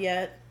tried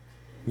yet.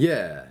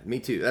 Yeah, me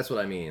too. That's what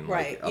I mean.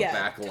 Right. Like a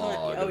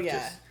backlog.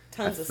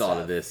 Tons I of thought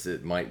stuff. of this.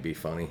 It might be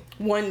funny.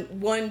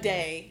 One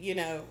day,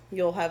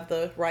 you'll have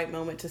the right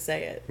moment to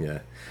say it. Yeah.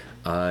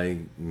 I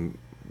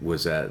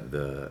was at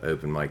the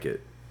open mic at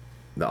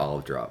the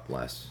Olive Drop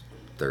last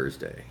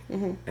Thursday,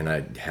 and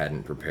I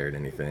hadn't prepared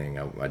anything.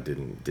 I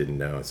didn't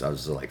know, so I was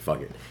just like,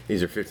 "Fuck it."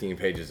 These are 15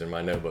 pages in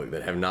my notebook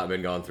that have not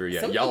been gone through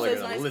yet. Y'all are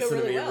gonna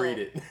listen to me read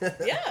it.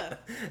 Yeah.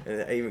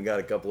 And I even got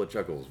a couple of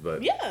chuckles,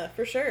 but yeah,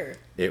 for sure.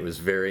 It was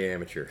very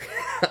amateur.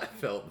 I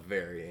felt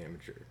very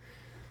amateur,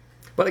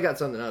 but I got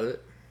something out of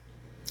it.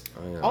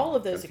 All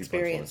of those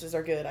experiences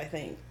are good, I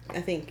think. I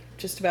think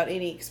just about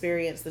any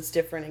experience that's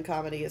different in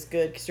comedy is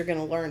good because you're going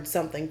to learn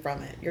something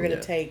from it. You're going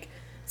to take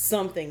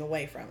something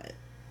away from it.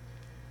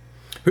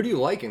 Who do you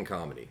like in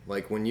comedy?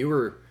 Like when you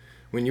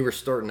were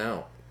starting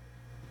out?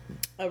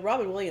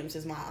 Robin Williams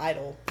is my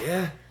idol.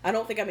 Yeah. I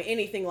don't think I'm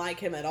anything like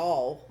him at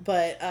all,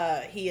 but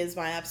he is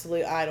my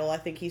absolute idol. I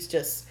think he's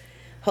just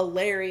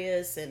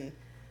hilarious and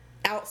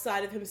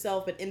outside of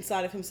himself but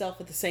inside of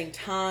himself at the same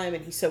time,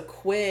 and he's so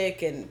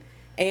quick and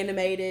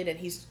animated, and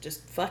he's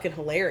just fucking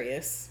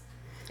hilarious,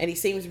 and he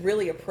seems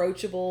really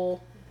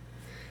approachable.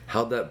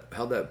 How'd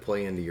that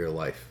play into your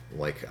life?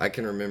 Like, I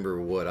can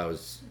remember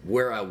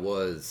where I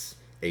was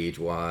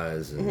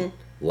age-wise and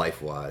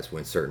life-wise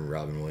when certain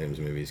Robin Williams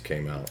movies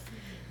came out.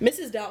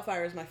 Mrs.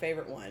 Doubtfire is my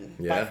favorite one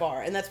by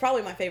far, and that's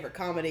probably my favorite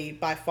comedy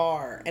by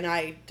far. And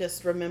I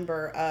just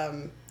remember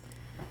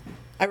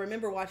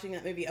watching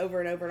that movie over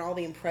and over, and all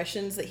the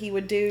impressions that he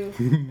would do,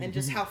 and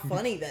just how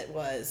funny that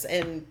was,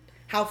 and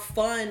how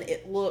fun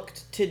it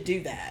looked to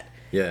do that.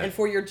 Yeah. And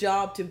for your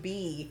job to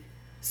be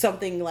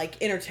something like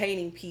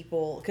entertaining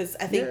people, because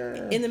I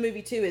think in the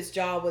movie too, his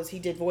job was he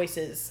did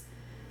voices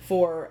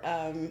for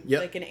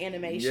like an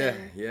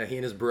animation. Yeah, he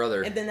and his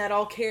brother. And then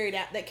that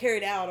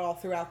carried out all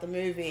throughout the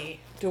movie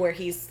to where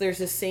there's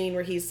this scene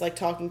where he's like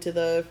talking to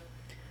the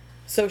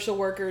social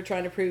worker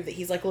trying to prove that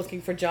he's like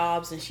looking for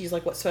jobs, and she's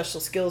like, "What special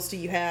skills do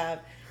you have?"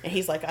 And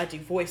he's like, "I do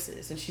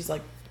voices." And she's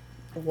like,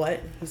 "What?"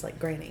 And he's like,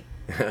 "Granny,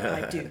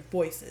 I do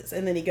voices."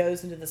 And then he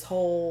goes into this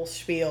whole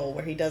spiel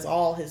where he does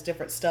all his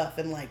different stuff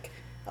in like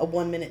a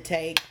 1 minute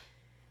take.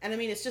 And I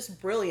mean, it's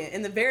just brilliant.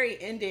 In the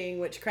very ending,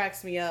 which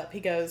cracks me up, he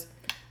goes,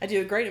 "I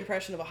do a great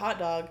impression of a hot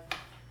dog."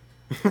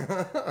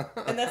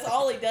 And that's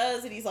all he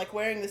does, and he's like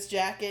wearing this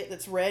jacket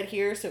that's red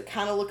here, so it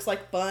kind of looks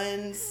like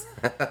buns.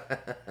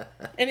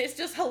 And it's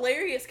just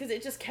hilarious because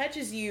it just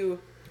catches you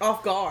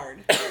off guard.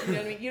 You know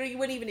what I mean? You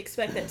wouldn't even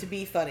expect that to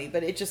be funny,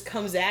 but it just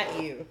comes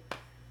at you,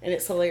 and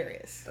it's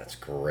hilarious. That's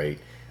great.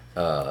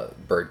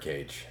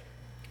 Birdcage.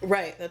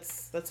 Right,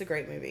 that's a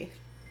great movie.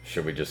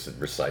 Should we just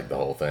recite the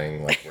whole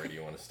thing? Like, where do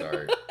you want to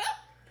start?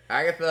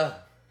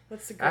 Agatha.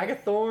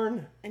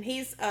 Agathorn. And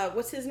he's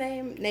what's his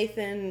name?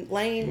 Nathan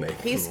Lane.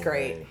 He's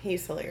great. Lane.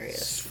 He's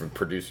hilarious. From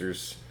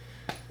producers.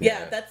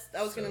 Yeah,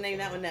 I was gonna name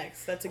that one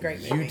next. That's a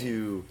great movie. You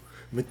do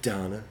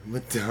Madonna,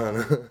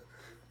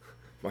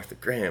 Martha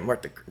Graham,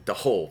 the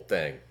whole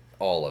thing,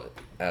 all of it,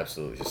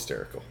 absolutely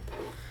hysterical.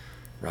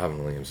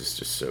 Robin Williams is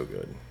just so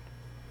good.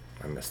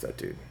 I miss that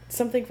dude.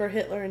 Something for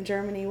Hitler in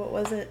Germany. What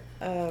was it?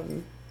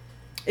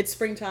 It's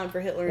Springtime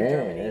for Hitler in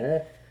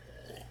Germany.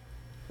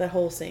 That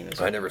whole scene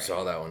was. I never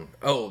saw that one.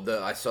 Oh,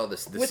 I saw the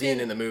scene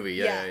in the movie.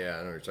 Yeah, I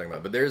know what you're talking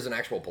about. But there's an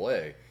actual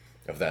play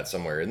of that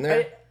somewhere, isn't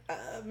there?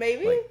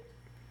 Maybe. Like,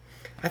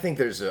 I think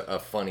there's a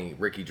funny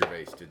Ricky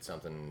Gervais did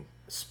something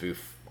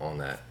spoof on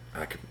that.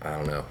 I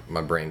don't know.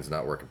 My brain's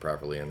not working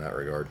properly in that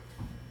regard.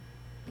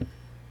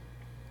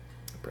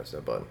 Press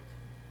that button.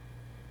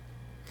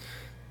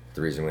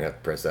 The reason we have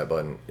to press that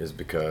button is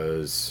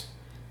because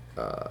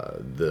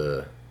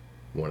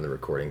one of the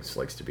recordings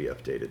likes to be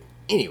updated.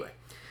 Anyway,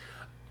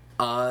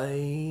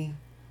 I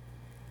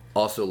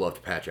also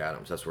loved Patch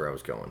Adams. That's where I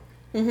was going.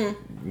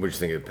 Mm-hmm. What did you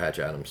think of Patch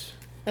Adams?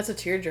 That's a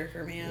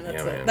tearjerker, man.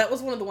 Man. That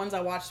was one of the ones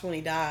I watched when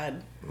he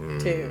died,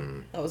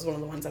 too. That was one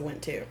of the ones I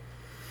went to.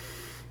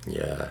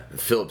 Yeah.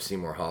 Philip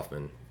Seymour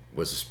Hoffman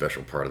was a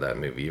special part of that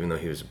movie, even though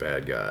he was a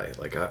bad guy.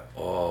 Like, I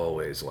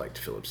always liked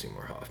Philip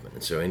Seymour Hoffman.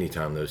 And so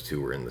anytime those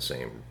two were in the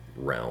same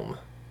realm.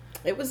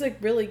 It was a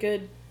really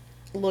good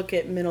look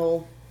at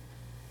mental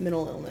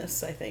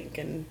illness, I think,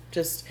 and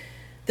just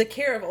the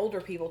care of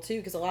older people, too,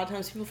 because a lot of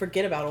times people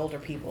forget about older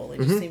people. They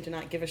just seem to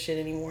not give a shit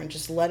anymore and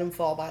just let them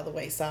fall by the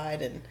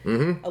wayside.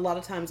 And a lot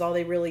of times all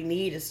they really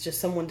need is just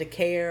someone to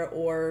care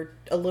or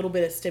a little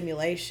bit of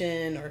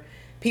stimulation or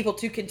people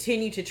to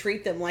continue to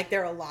treat them like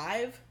they're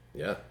alive.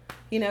 Yeah.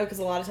 You know, because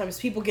a lot of times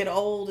people get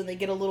old and they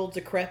get a little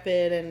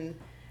decrepit and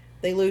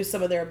they lose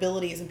some of their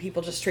abilities and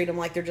people just treat them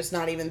like they're just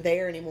not even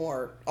there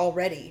anymore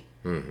already.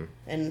 Mm-hmm.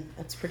 And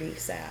that's pretty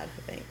sad,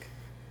 I think.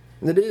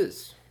 It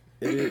is.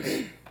 It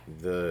is.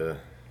 The,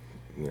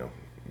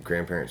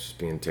 grandparents just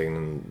being taken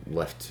and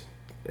left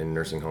in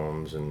nursing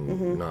homes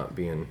and not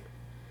being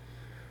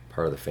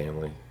part of the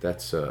family.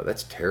 That's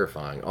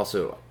terrifying.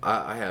 Also,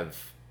 I have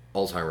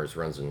Alzheimer's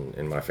runs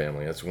in my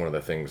family. That's one of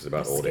the things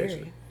about old age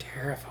that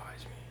terrifies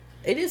me.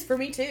 It is for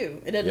me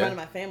too. It doesn't run in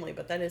my family,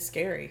 but that is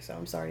scary. So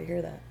I'm sorry to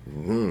hear that.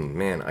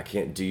 Man, I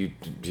can't. Do you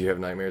have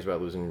nightmares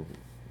about losing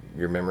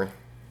your memory?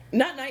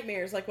 Not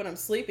nightmares like when I'm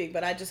sleeping,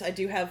 but I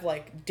do have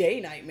like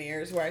day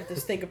nightmares where I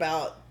just think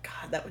about,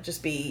 God, that would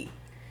just be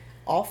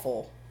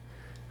awful.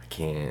 I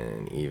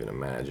can't even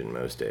imagine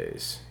most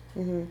days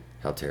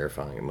how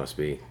terrifying it must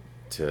be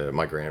to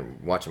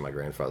watching my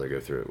grandfather go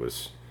through it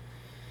was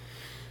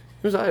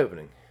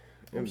eye-opening.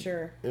 I'm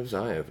sure. It was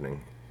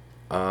eye-opening.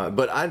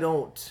 But I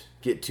don't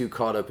get too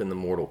caught up in the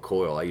mortal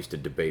coil. I used to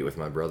debate with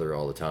my brother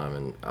all the time,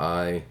 and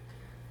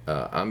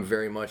I'm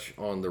very much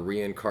on the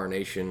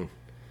reincarnation.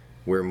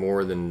 We're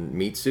more than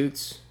meat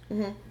suits.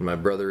 Mm-hmm. My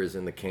brother is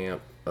in the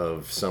camp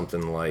of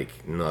something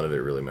like none of it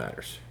really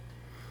matters.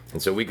 And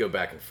so we go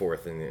back and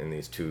forth in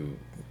these two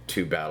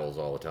battles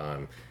all the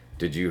time.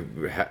 Do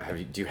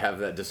you have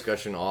that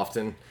discussion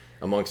often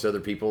amongst other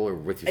people or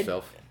with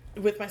yourself?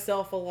 With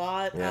myself a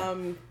lot. Yeah.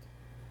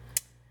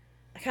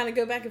 I kind of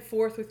go back and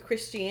forth with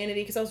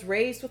Christianity because I was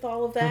raised with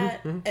all of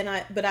that, and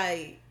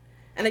I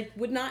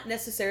would not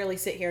necessarily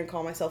sit here and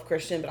call myself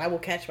Christian, but I will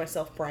catch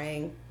myself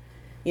praying,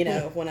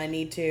 when I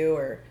need to,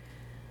 or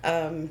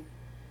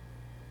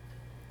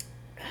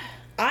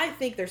I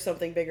think there's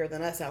something bigger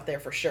than us out there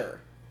for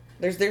sure.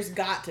 There's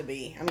got to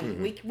be. I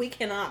mean, we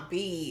cannot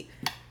be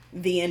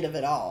the end of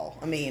it all.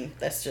 I mean,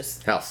 that's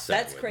just how sad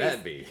that's would crazy.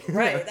 That be?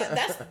 Right.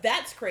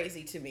 That's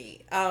crazy to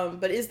me.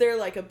 But is there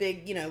like a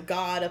big,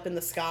 God up in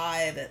the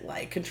sky that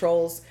like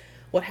controls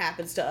what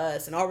happens to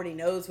us and already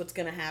knows what's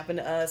going to happen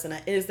to us?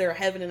 And is there a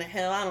heaven and a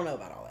hell? I don't know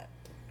about all that.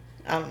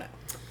 I don't know.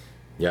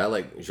 Yeah, I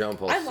like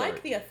Jean-Paul Sartre. I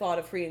like the thought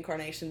of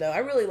reincarnation, though. I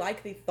really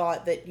like the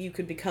thought that you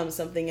could become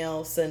something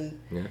else. And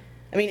yeah.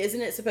 I mean,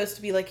 isn't it supposed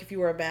to be like if you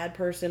were a bad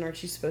person,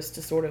 aren't you supposed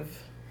to sort of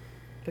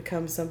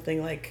become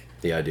something like...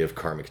 The idea of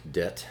karmic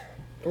debt.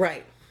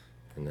 Right.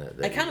 And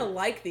I kind of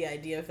like the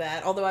idea of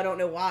that, although I don't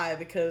know why,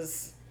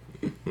 because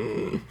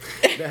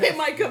it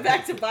might come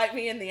back to bite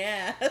me in the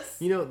ass.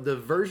 The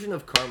version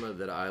of karma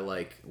that I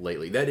like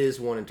lately, that is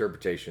one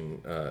interpretation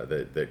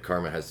that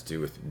karma has to do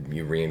with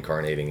you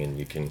reincarnating, and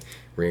you can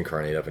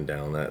reincarnate up and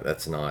down.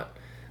 That's not...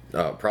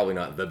 probably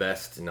not the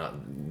best.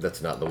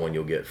 That's not the one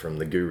you'll get from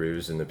the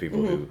gurus and the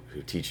people who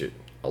teach it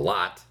a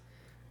lot,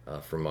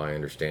 from my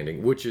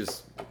understanding, which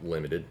is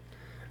limited.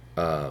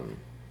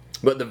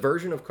 But the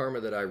version of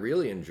karma that I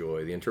really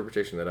enjoy, the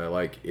interpretation that I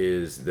like,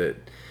 is that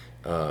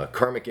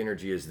karmic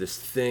energy is this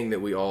thing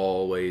that we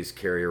always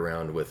carry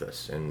around with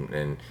us,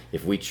 and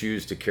if we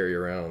choose to carry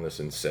around this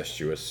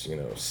incestuous,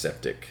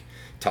 septic,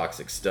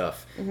 toxic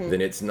stuff,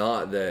 then it's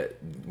not that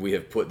we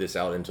have put this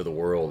out into the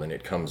world and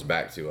it comes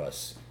back to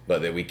us,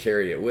 but that we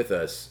carry it with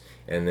us,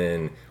 and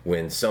then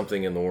when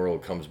something in the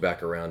world comes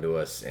back around to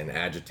us and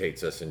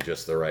agitates us in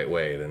just the right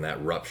way, then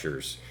that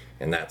ruptures,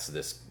 and that's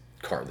this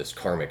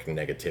karmic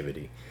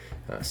negativity.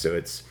 So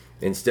it's,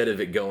 instead of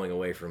it going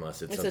away from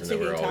us, it's something that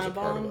we're always a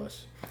part of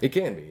us. It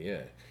can be,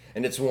 yeah.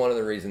 And it's one of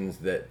the reasons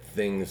that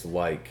things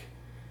like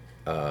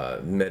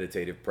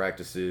meditative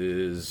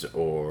practices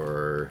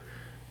or,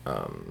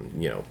 however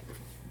you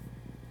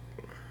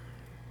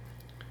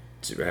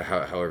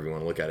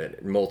want to look at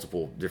it,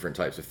 multiple different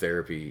types of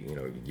therapy,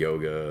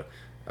 yoga,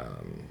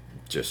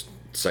 just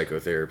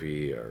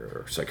psychotherapy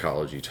or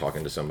psychology,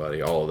 talking to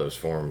somebody, all of those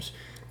forms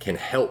can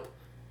help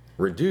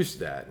reduce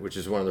that, which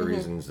is one of the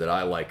reasons that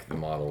I like the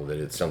model, that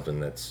it's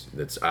something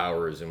that's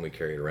ours and we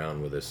carry it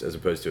around with us, as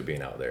opposed to it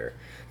being out there.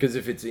 Because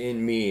if it's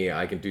in me,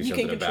 I can do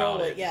something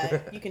about it. You can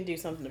control it. Yeah, you can do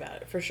something about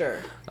it for sure.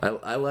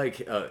 I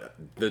like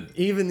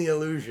even the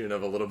illusion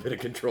of a little bit of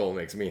control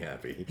makes me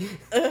happy.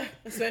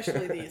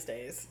 Especially these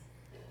days.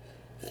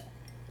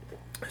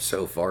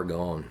 So far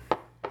gone.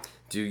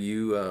 Do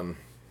you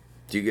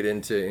get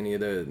into any of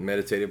the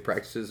meditative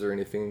practices or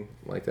anything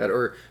like that?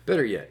 Or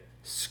better yet,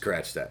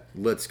 scratch that.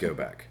 Let's go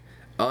back.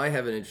 I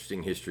have an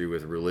interesting history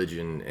with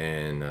religion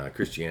and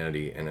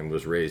Christianity, and I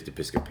was raised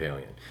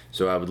Episcopalian.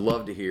 So I would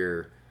love to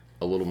hear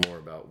a little more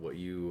about what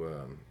you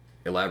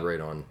elaborate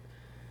on.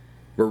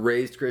 We're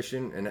raised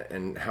Christian,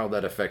 and how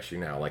that affects you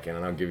now. Like, and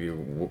I'll give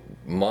you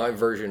my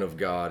version of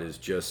God is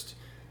just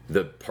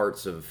the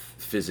parts of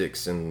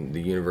physics and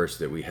the universe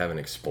that we haven't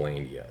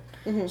explained yet.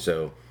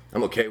 So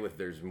I'm okay with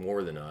there's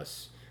more than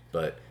us,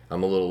 but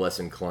I'm a little less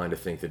inclined to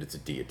think that it's a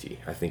deity.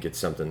 I think it's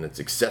something that's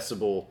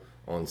accessible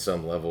on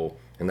some level,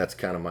 and that's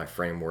kind of my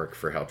framework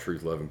for how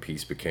truth, love, and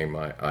peace became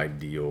my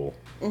ideal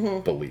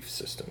belief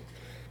system.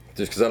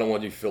 Just because I don't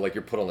want you to feel like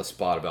you're put on the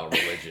spot about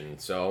religion,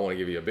 so I want to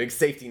give you a big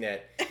safety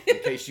net in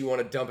case you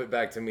want to dump it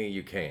back to me.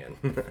 You can.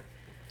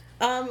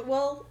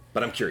 Well.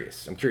 But I'm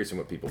curious. I'm curious in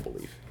what people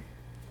believe.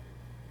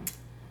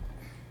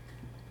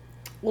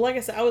 Well, like I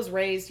said, I was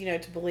raised,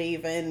 to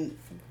believe in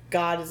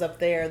God is up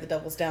there, the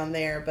devil's down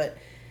there, but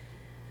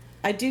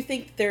I do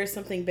think there is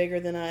something bigger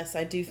than us.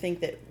 I do think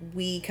that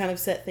we kind of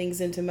set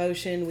things into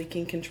motion. We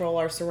can control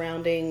our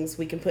surroundings.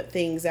 We can put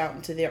things out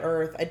into the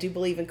earth. I do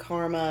believe in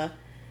karma.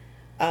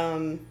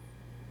 I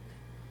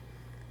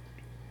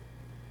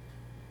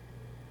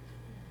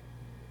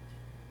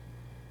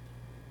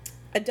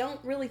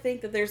don't really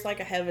think that there's like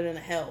a heaven and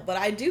a hell, but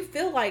I do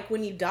feel like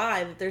when you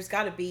die that there's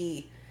got to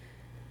be,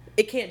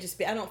 it can't just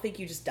be, I don't think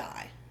you just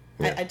die.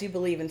 Yeah. I do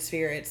believe in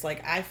spirits.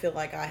 Like, I feel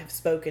like I have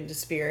spoken to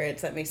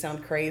spirits. That may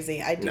sound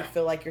crazy. I do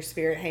feel like your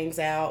spirit hangs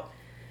out.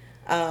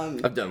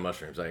 I've done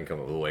mushrooms. I can come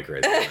up with a way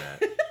crazier than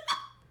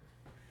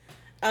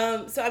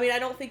that. So, I mean, I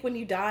don't think when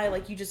you die,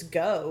 like, you just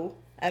go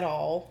at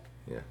all.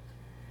 Yeah.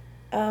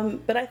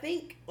 But I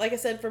think, like I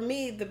said, for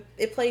me,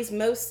 it plays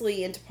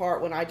mostly into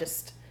part when I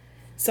just,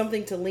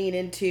 something to lean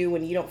into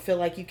when you don't feel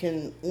like you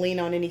can lean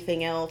on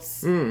anything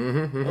else. A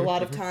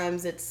lot of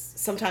times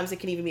sometimes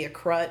it can even be a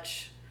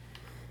crutch.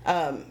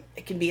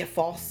 It can be a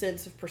false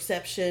sense of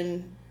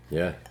perception.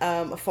 Yeah.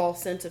 A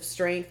false sense of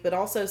strength, but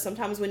also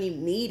sometimes when you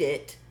need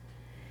it,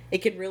 it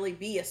can really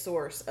be a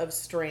source of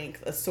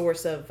strength, a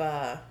source of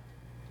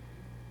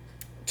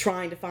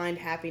trying to find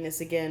happiness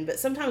again. But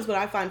sometimes what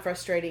I find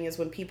frustrating is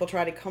when people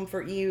try to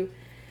comfort you,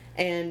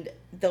 and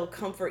they'll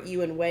comfort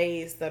you in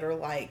ways that are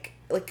like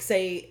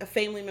say a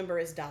family member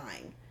is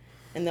dying,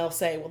 and they'll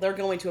say, well, they're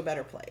going to a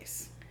better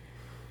place.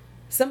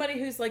 Somebody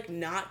who's like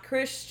not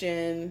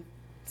Christian,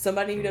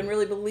 somebody who doesn't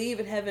really believe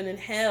in heaven and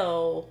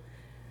hell,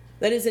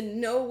 that is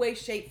in no way,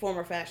 shape, form,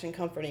 or fashion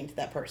comforting to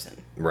that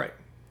person. Right.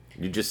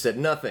 You just said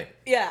nothing.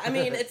 Yeah, I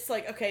mean, it's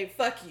like, okay,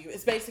 fuck you.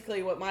 It's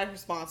basically what my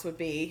response would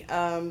be.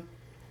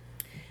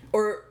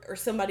 Or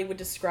somebody would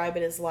describe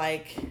it as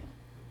like,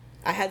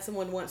 I had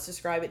someone once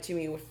describe it to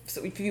me,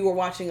 if you were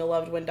watching a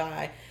loved one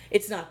die,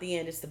 it's not the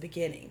end, it's the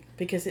beginning.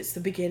 Because it's the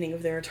beginning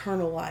of their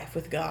eternal life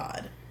with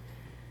God.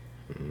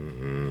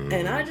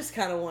 And I just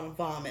kind of want to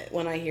vomit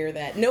when I hear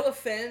that. No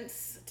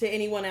offense to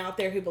anyone out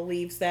there who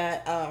believes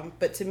that,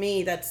 but to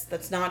me,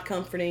 that's not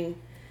comforting.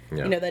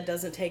 Yeah. That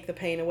doesn't take the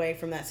pain away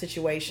from that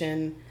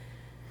situation.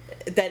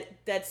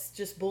 That's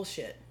just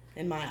bullshit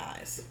in my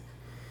eyes.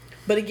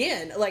 But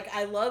again, like,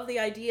 I love the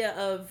idea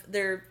of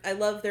there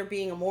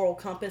being a moral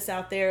compass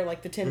out there,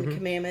 like the 10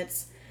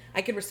 Commandments.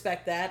 I can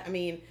respect that. I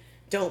mean,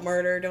 don't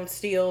murder, don't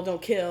steal,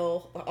 don't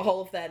kill.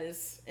 All of that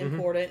is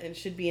important and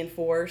should be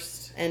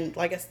enforced. And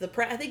like I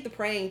think the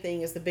praying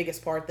thing is the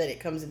biggest part that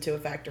it comes into a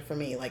factor for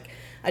me. Like,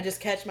 I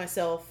just catch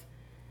myself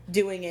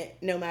doing it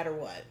no matter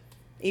what.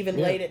 Even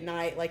late at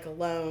night, like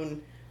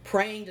alone,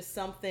 praying to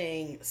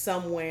something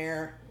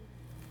somewhere.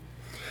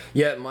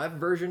 Yeah, my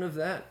version of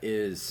that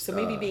is... So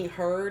maybe being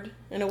heard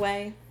in a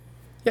way?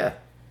 Yeah,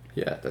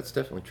 that's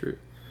definitely true.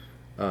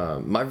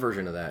 My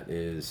version of that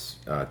is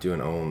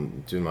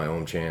doing my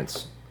own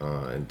chants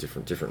and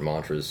different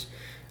mantras.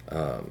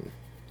 I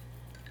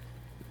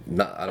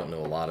don't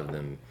know a lot of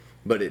them,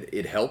 but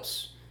it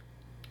helps.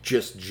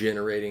 Just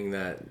generating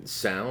that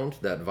sound,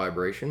 that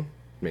vibration,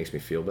 makes me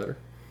feel better,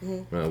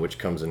 which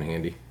comes in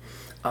handy.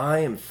 I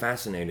am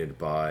fascinated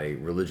by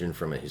religion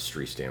from a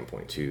history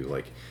standpoint too.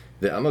 Like,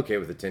 I'm okay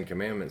with the 10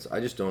 Commandments.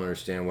 I just don't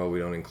understand why we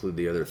don't include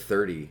the other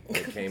 30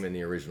 that came in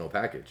the original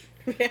package.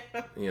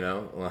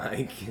 Yeah.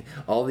 Like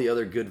all the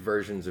other good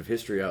versions of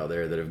history out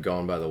there that have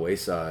gone by the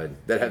wayside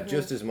that have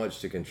just as much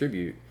to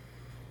contribute.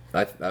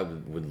 I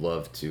would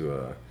love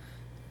to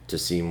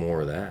see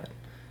more of that.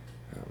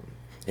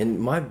 And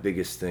my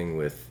biggest thing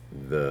with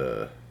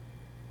the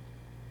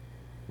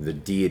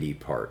deity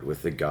part,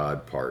 with the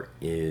God part,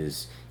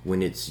 is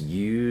when it's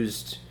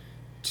used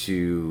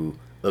to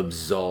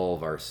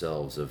absolve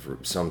ourselves of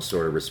some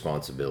sort of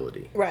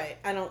responsibility. Right.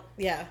 I don't.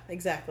 Yeah.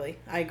 Exactly.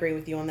 I agree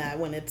with you on that.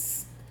 When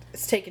it's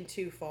taken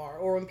too far,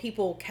 or when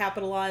people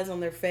capitalize on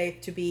their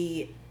faith to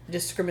be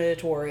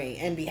discriminatory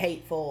and be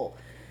hateful,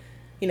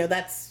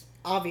 that's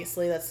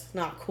obviously that's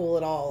not cool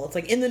at all. It's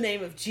like, in the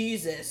name of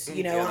Jesus,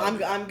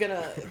 I'm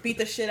gonna beat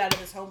the shit out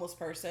of this homeless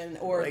person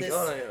or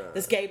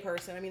this gay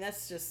person. I mean,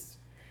 that's just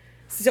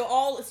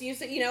all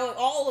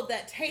of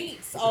that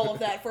taints all of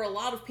that for a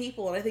lot of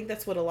people, and I think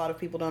that's what a lot of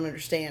people don't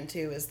understand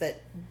too, is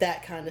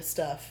that kind of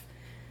stuff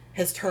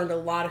has turned a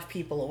lot of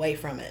people away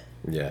from it.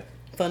 Yeah.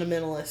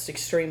 Fundamentalist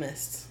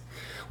extremists.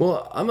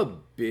 Well, I'm a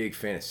big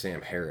fan of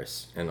Sam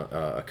Harris and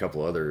a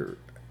couple other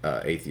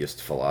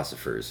atheist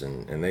philosophers,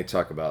 and they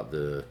talk about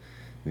the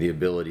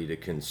ability to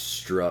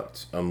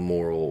construct a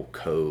moral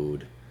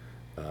code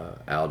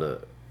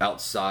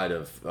outside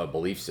of a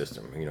belief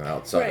system,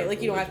 outside. Right,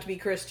 like you don't have to be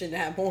Christian to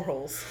have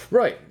morals.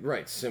 Right.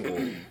 Simple,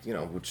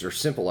 which are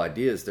simple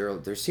ideas.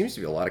 There seems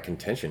to be a lot of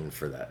contention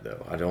for that,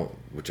 though.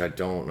 Which I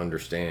don't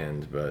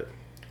understand, but.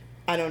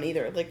 I don't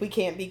either. Like, we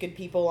can't be good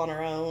people on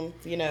our own,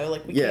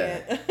 like we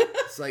can't.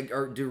 It's like,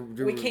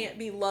 we can't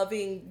be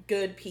loving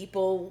good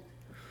people.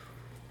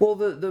 Well,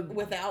 the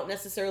without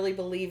necessarily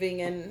believing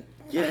in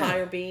a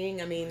higher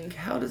being. I mean,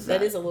 how does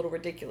that is a little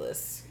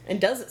ridiculous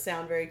and doesn't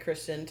sound very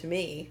Christian to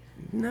me.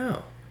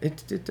 No,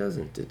 it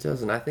doesn't. It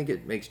doesn't. I think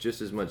it makes just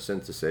as much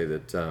sense to say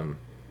that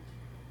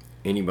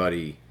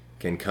anybody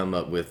can come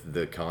up with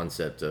the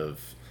concept of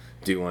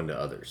do unto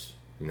others.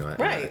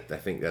 Right. I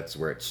think that's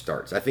where it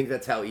starts. I think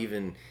that's how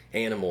even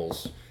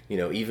animals,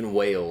 even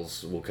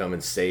whales will come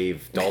and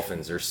save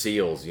dolphins or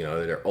seals,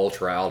 that are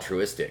ultra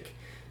altruistic,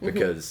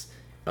 because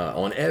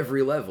on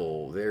every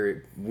level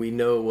we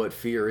know what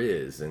fear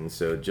is, and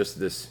so just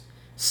this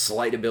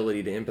slight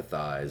ability to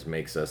empathize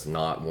makes us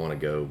not want to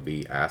go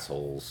be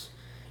assholes,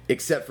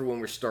 except for when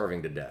we're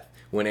starving to death.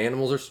 When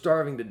animals are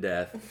starving to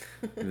death,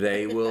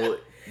 they will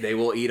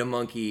eat a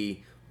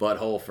monkey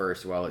butthole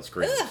first while it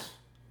screams. Ugh.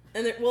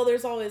 And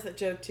there's always that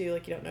joke too,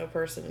 like, you don't know a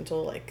person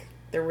until like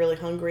they're really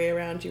hungry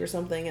around you or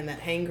something, and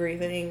that hangry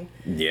thing.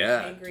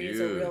 Yeah, hangry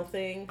is a real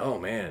thing. Oh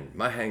man,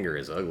 my hanger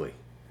is ugly.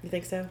 You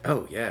think so?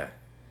 Oh yeah,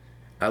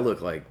 I look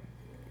like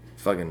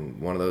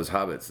fucking one of those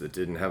hobbits that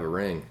didn't have a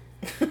ring.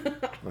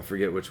 I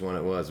forget which one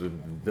it was. It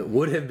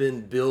would have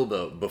been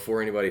Bilbo.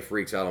 Before anybody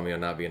freaks out on me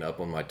on not being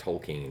up on my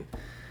Tolkien,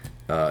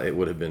 it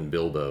would have been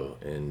Bilbo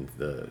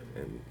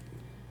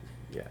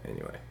yeah.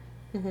 Anyway.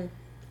 Mm-hmm.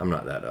 I'm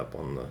not that up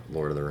on the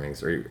Lord of the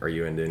Rings. Are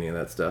you into any of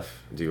that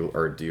stuff? Do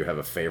you have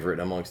a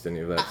favorite amongst any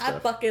of that stuff? I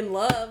fucking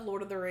love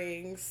Lord of the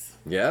Rings.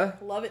 Yeah?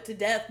 Love it to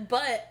death.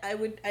 But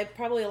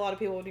probably a lot of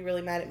people would be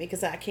really mad at me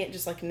because I can't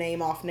just like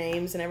name off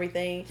names and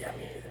everything. Yeah,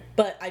 me neither.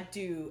 But I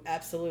do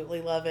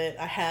absolutely love it.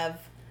 I have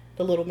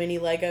the little mini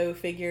Lego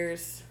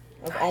figures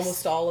of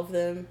almost all of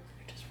them.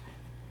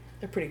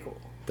 They're pretty cool.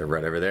 They're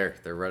right over there.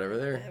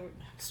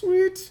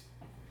 Sweet.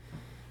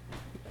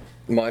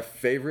 My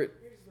favorite.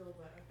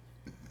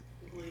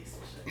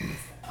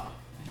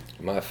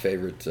 My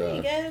favorite. There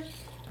you go.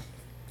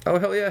 Oh,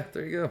 hell yeah.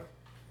 There you go.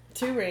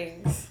 2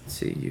 rings.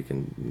 See, you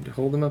can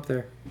hold them up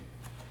there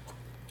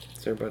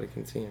so everybody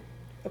can see him.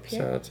 Up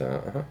here?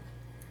 Uh-huh.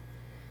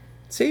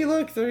 See,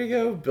 look, there you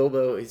go.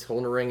 Bilbo, he's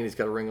holding a ring and he's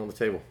got a ring on the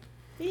table.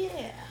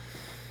 Yeah.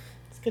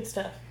 It's good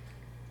stuff.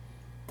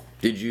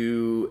 Did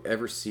you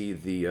ever see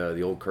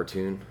the old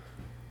cartoon?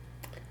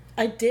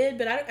 I did,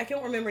 but I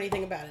can't remember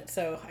anything about it,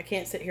 so I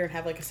can't sit here and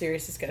have like a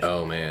serious discussion.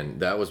 Oh man,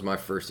 that was my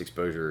first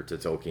exposure to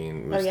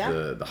Tolkien. Was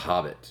the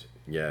Hobbit?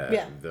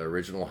 Yeah, the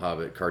original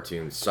Hobbit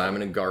cartoon.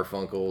 Simon and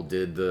Garfunkel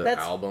did the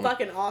album. That's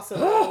fucking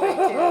awesome.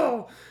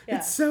 Yeah.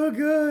 It's so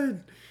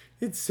good.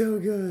 It's so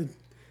good.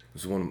 It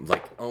was one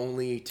like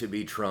only to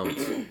be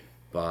trumped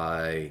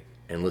by,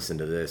 and listen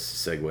to this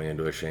segue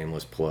into a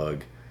shameless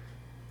plug.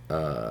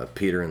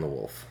 Peter and the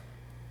Wolf,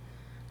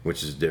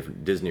 which is a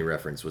different Disney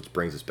reference, which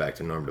brings us back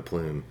to Norm de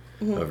Plume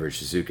over at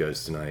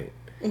Shizuko's tonight,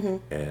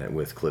 and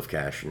with Cliff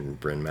Cash and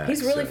Bryn Max.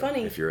 He's really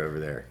funny. If you're over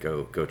there,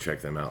 go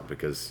check them out,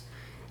 because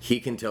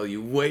he can tell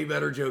you way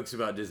better jokes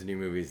about Disney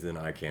movies than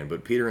I can.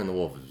 But Peter and the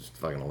Wolf is just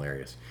fucking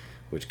hilarious,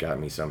 which got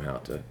me somehow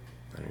to,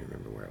 I don't even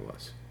remember where I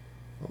was.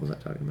 What was I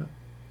talking about?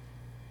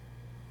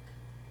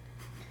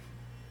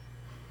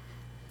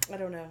 I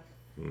don't know.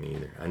 Me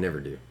either. I never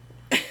do.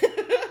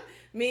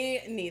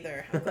 Me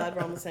neither. I'm glad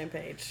we're on the same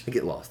page. I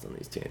get lost on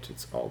these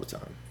tangents all the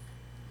time.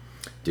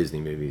 Disney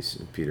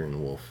movies, Peter and the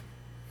Wolf.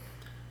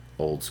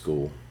 Old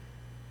school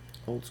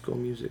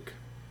music.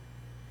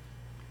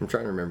 I'm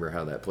trying to remember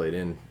how that played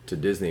into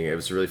Disney. It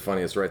was really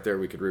funny. It's right there.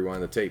 We could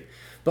rewind the tape.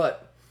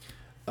 But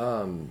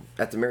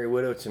at the Merry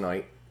Widow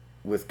tonight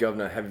with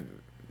Govna,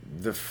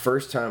 the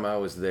first time I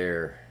was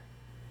there,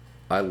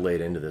 I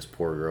laid into this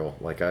poor girl.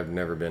 Like, I've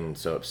never been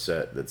so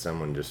upset that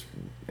someone just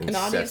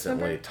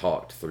incessantly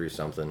talked through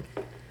something.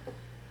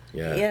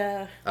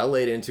 Yeah. I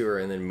laid into her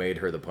and then made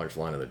her the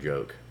punchline of the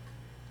joke.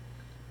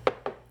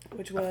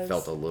 Which was? I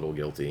felt a little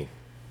guilty.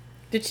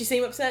 Did she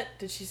seem upset?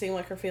 Did she seem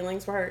like her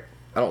feelings were hurt?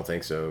 I don't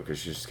think so, because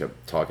she just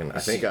kept talking. I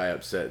think I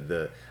upset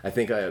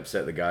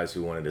the guys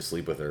who wanted to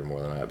sleep with her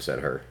more than I upset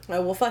her.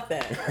 Oh, well, fuck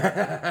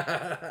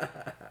that.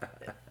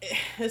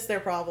 It's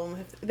their problem.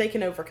 If they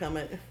can overcome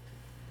it.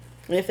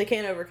 And if they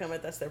can't overcome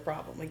it, that's their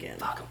problem again.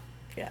 Fuck them.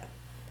 Yeah.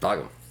 Fuck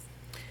them.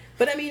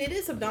 But I mean, it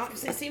is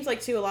obnoxious. It seems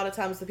like, too, a lot of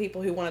times the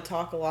people who want to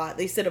talk a lot,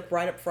 they sit up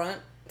right up front.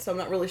 So I'm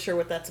not really sure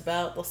what that's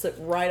about. They'll sit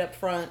right up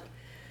front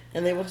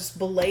and they will just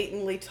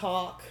blatantly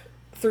talk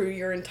through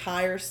your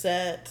entire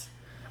set.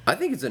 I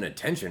think it's an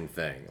attention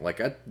thing.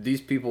 Like, these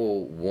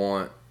people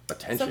want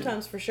attention.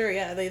 Sometimes, for sure,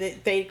 yeah.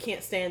 They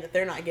can't stand that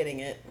they're not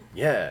getting it.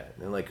 Yeah.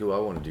 They're like, oh, I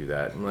want to do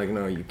that. I'm like,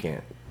 no, you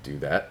can't do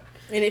that.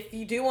 And if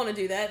you do want to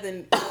do that,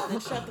 then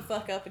shut the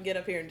fuck up and get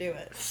up here and do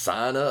it.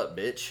 Sign up,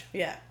 bitch.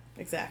 Yeah,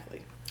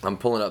 exactly. I'm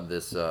pulling up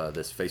this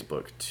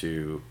Facebook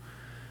to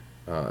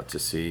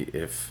see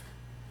if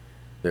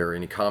there are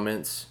any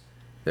comments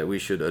that we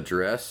should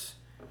address.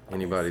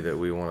 Anybody that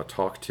we want to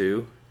talk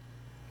to.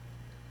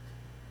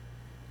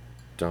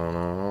 Don't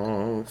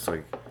know. Looks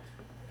like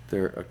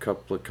there are a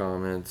couple of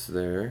comments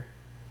there.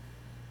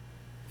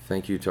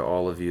 Thank you to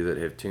all of you that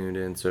have tuned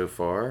in so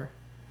far.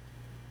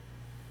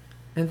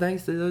 And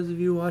thanks to those of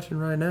you watching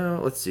right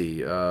now. Let's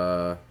see.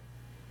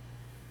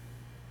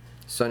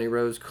 Sunny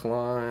Rose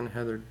Klein,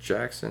 Heather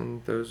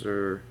Jackson. Those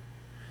are...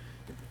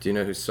 Do you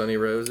know who Sunny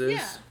Rose is?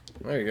 Yeah.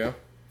 There you go.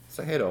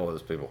 Say hey to all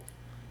those people.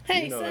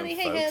 Hey, You know Sunny. them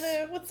Hey, folks.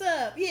 Heather. What's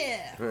up?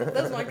 Yeah.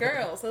 Those are my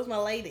girls. Those are my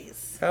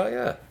ladies. Hell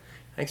yeah.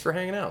 Thanks for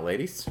hanging out,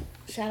 ladies.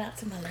 Shout out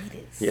to my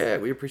ladies. Yeah,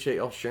 we appreciate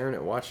y'all sharing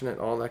it, watching it,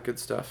 all that good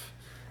stuff.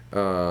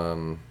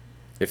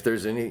 If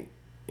there's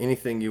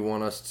anything you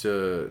want us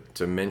to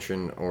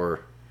mention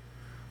or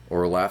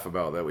laugh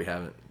about that we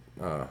haven't,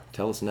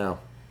 tell us now.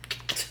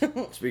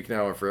 Speak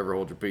now or forever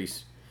hold your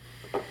peace.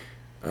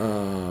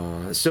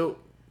 So,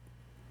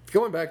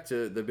 going back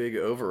to the big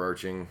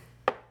overarching,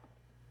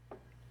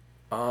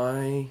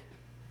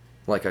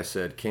 like I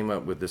said, came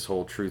up with this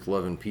whole truth,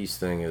 love, and peace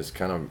thing as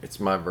kind of, it's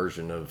my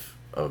version of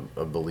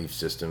a belief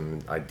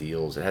system,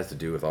 ideals. It has to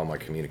do with all my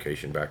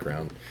communication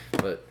background,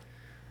 but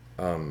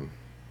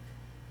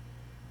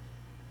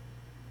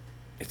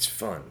it's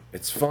fun.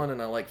 It's fun,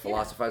 and I like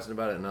philosophizing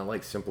about it, and I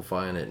like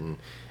simplifying it, and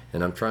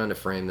I'm trying to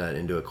frame that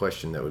into a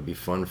question that would be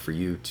fun for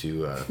you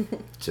to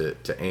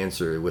to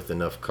answer with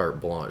enough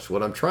carte blanche.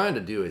 What I'm trying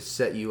to do is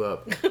set you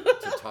up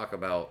to talk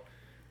about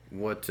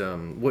what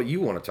you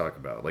want to talk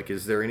about. Like,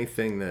 is there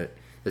anything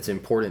that's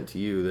important to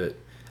you that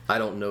I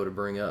don't know to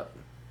bring up?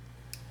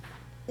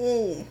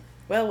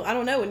 Well, I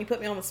don't know. When you put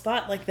me on the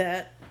spot like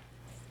that.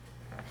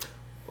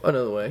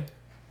 Another way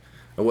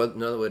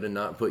to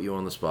not put you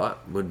on the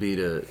spot would be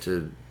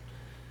to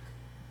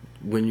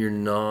when you're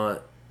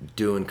not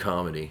doing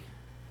comedy,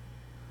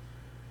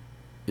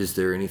 is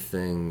there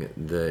anything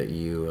that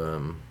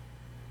you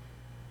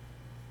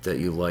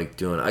like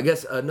doing? I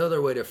guess another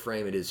way to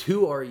frame it is,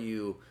 who are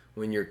you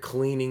when you're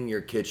cleaning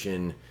your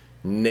kitchen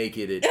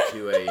naked at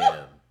 2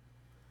 a.m.?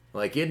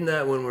 Like, isn't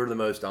that when we're the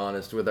most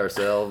honest with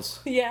ourselves?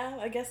 Yeah,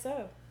 I guess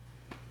so.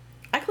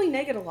 I clean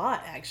naked a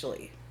lot,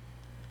 actually.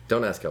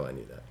 Don't ask how I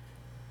knew that.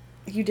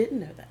 You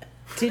didn't know that.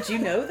 Did you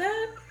know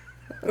that?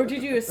 Or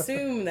did you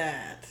assume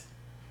that?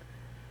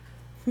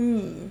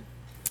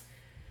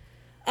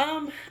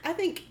 I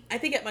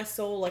think at my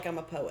soul, like, I'm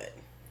a poet.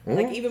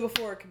 Like, even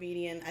before a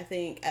comedian, I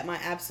think at my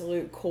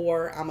absolute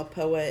core, I'm a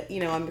poet. You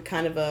know, I'm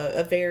kind of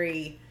a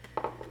very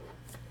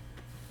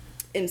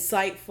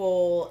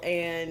insightful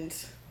and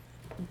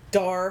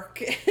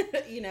dark,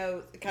 you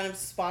know, kind of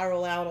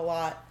spiral out a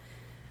lot.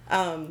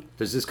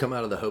 Does this come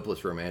out of the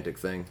hopeless romantic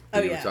thing Oh,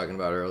 that you yeah. were talking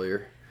about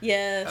earlier?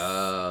 Yes.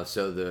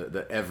 So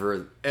the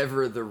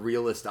ever the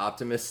realist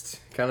optimist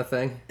kind of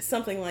thing?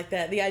 Something like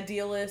that. The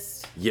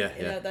idealist. Yeah,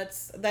 You yeah. know,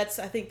 that's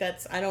I think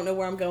that's, I don't know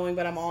where I'm going,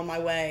 but I'm on my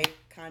way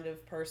kind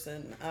of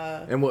person.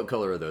 And what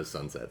color are those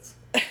sunsets?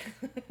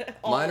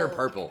 Mine are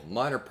purple.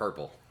 Mine are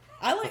purple.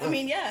 I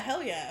mean, yeah,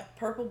 hell yeah.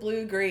 Purple,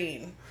 blue,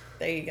 green.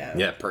 There you go.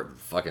 Yeah,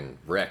 fucking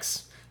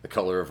Rex, the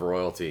color of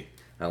royalty.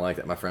 I like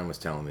that. My friend was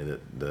telling me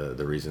that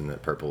the reason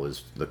that purple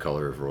is the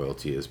color of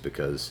royalty is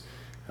because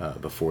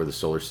before the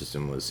solar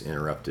system was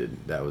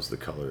interrupted, that was the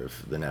color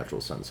of the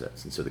natural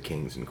sunsets, and so the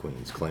kings and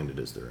queens claimed it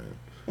as their own.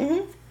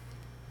 Mm-hmm.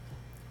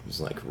 It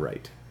was like,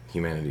 right,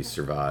 humanity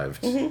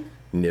survived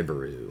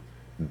Nibiru,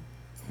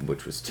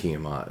 which was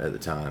Tiamat at the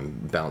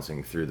time,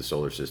 bouncing through the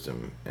solar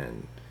system,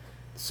 and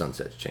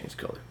sunsets changed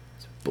color.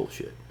 It's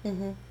bullshit.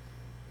 Mm-hmm.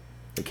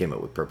 They came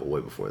up with purple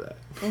way before that.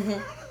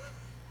 Mm-hmm.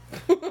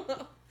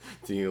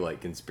 Do you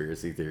like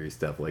conspiracy theory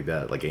stuff like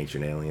that, like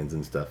ancient aliens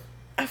and stuff?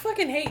 I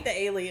fucking hate the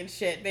alien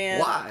shit, man.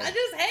 Why? I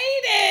just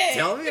hate it.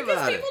 Tell me about it.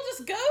 Because people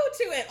just go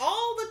to it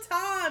all the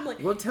time. Like,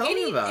 Well, tell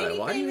me about it.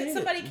 Why do you anything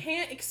that hate somebody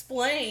can't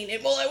explain,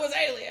 it was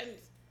aliens.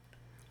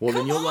 Well,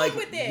 Come then on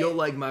with it. you'll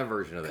like my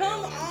version of the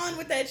Come alien. on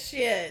with that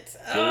shit.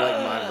 You'll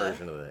like my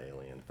version of the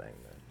alien thing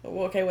then.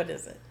 Well, okay, what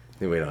is it?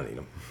 We don't need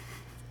them.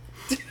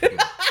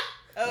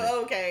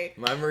 Oh, okay.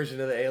 My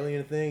version of the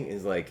alien thing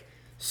is like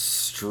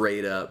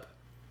straight up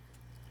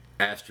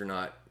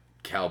astronaut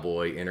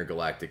cowboy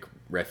intergalactic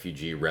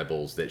refugee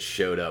rebels that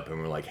showed up and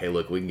were like, hey,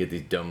 look, we can get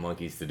these dumb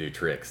monkeys to do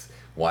tricks.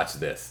 Watch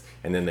this.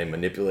 And then they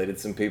manipulated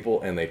some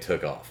people and they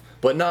took off.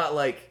 But not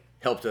like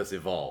helped us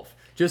evolve.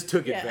 Just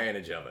took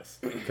advantage of us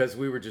because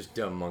we were just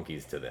dumb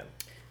monkeys to them.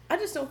 I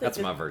just don't think that's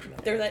my version of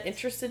it. They're that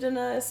interested in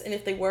us, and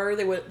if they were,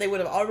 they would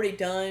have already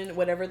done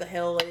whatever the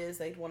hell it is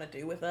they'd want to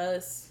do with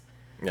us.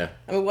 Yeah.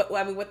 I mean,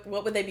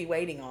 what would they be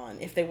waiting on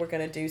if they were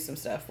going to do some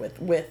stuff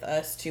with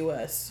us, to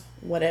us,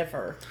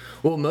 whatever?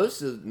 Well,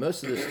 most of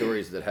the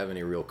stories that have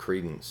any real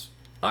credence,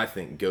 I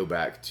think, go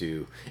back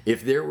to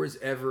if there was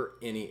ever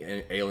any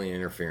alien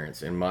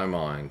interference in my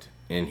mind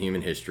in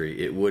human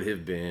history, it would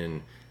have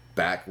been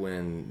back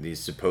when these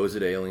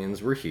supposed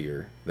aliens were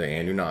here, the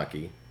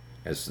Anunnaki,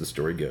 as the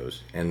story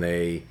goes, and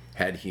they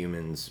had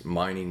humans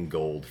mining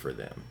gold for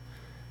them.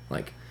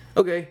 Like,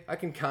 okay, I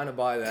can kind of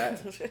buy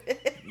that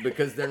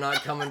because they're not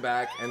coming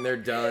back and they're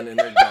done and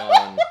they're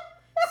gone.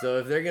 So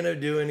if they're gonna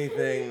do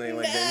anything, they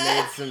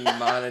made some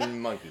mining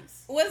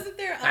monkeys. Wasn't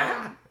there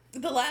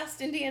the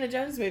last Indiana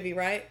Jones movie,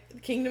 right?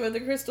 Kingdom of the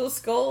Crystal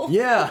Skull?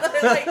 Yeah.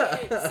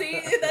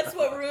 See, that's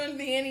what ruined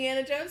the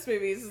Indiana Jones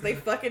movies, is they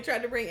fucking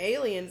tried to bring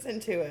aliens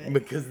into it.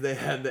 Because they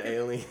had the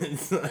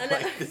aliens. I know,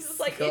 it's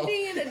like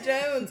Indiana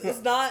Jones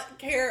does not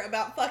care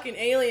about fucking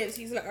aliens.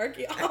 He's an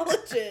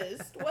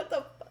archaeologist. What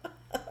the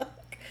fuck?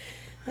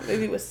 That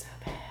movie was so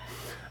bad.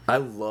 I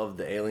love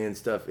the alien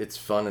stuff. It's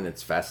fun and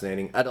it's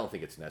fascinating. I don't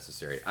think it's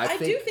necessary. I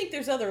do think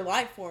there's other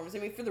life forms. I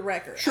mean, for the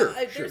record. Sure.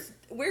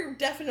 We're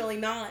definitely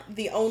not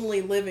the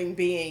only living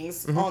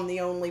beings on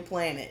the only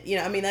planet. You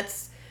know, I mean,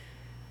 that's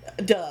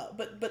duh.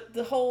 But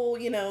the whole,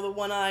 you know, the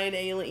one-eyed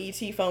alien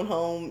ET phone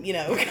home, you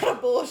know, kind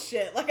of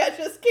bullshit. Like, I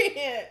just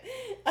can't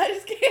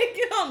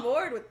get on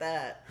board with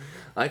that.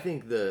 I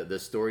think the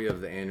story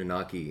of the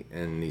Anunnaki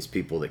and these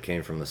people that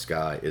came from the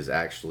sky is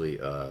actually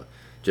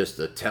just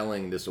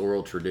telling this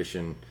oral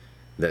tradition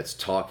that's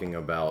talking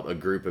about a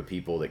group of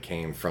people that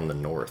came from the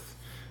north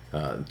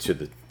to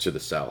the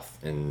south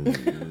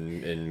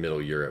in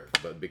Middle Europe,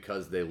 but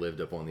because they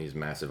lived up on these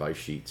massive ice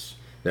sheets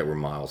that were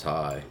miles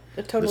high,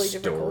 a totally the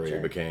different story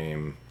culture.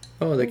 became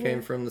they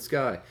came from the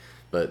sky.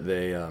 But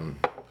they and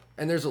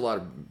there's a lot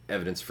of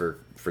evidence for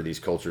these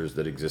cultures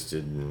that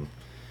existed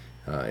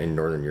in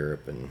Northern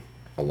Europe and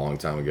a long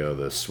time ago.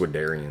 The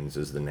Swidarians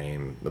is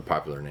the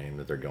popular name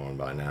that they're going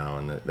by now,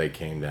 and that they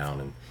came down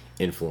and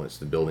influenced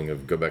the building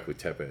of Göbekli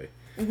Tepe.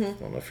 I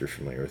don't know if you're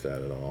familiar with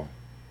that at all.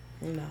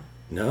 No.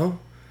 No?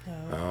 No.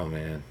 Oh,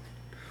 man.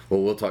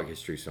 Well, we'll talk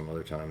history some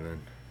other time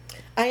then.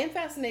 I am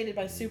fascinated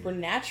by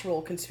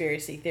supernatural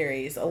conspiracy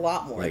theories a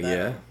lot more. Like, though.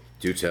 yeah?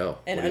 Do tell.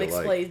 And What do you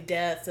unexplained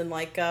deaths, and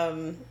like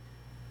the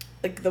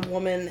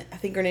woman, I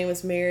think her name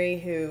was Mary,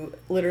 who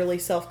literally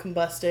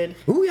self-combusted.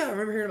 Oh, yeah, I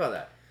remember hearing about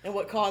that. And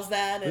what caused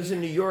that. It was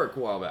in New York a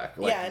while back.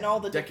 And all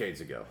the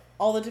decades ago.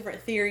 All the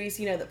different theories,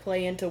 you know, that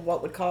play into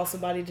what would cause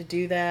somebody to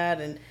do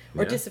that,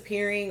 or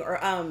disappearing, or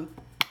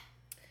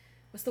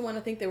what's the one?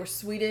 I think they were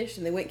Swedish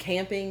and they went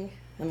camping,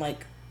 and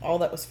like all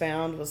that was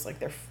found was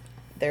like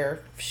their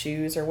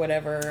shoes or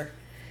whatever,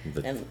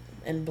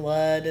 and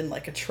blood and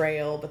like a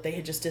trail, but they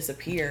had just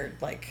disappeared,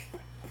 like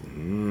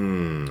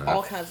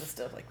all kinds of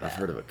stuff like that. I've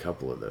heard of a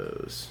couple of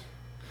those.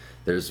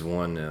 There's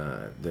one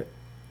that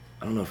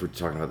I don't know if we're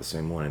talking about the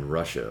same one in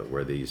Russia,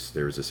 where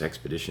there was this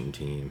expedition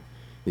team,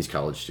 these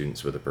college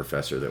students with a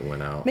professor that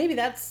went out. Maybe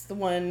that's the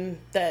one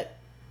that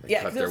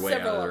cut their way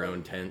out of their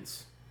own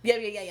tents.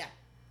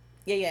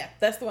 Yeah.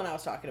 That's the one I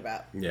was talking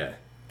about. Yeah.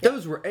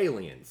 Those were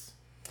aliens.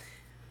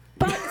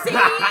 But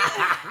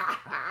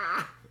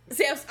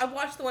see, I've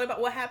watched the one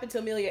about what happened to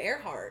Amelia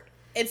Earhart,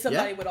 and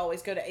somebody would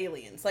always go to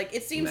aliens. Like,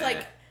 it seems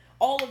like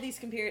all of these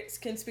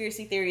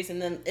conspiracy theories,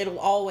 and then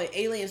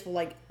aliens will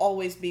like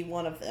always be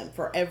one of them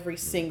for every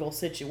single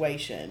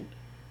situation.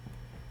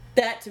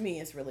 That to me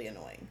is really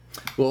annoying.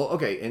 Well,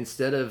 okay,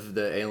 instead of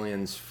the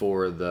aliens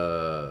for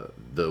the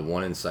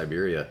one in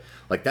Siberia,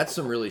 like, that's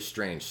some really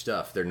strange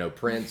stuff. There are no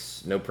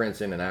prints in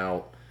and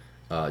out.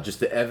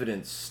 Just the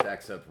evidence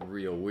stacks up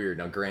real weird.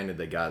 Now, granted,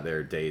 they got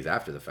there days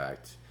after the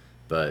fact,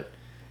 but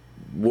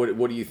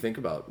what do you think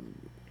about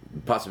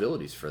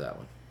possibilities for that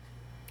one?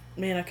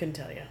 Man, I couldn't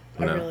tell you.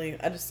 No.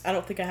 I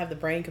don't think I have the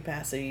brain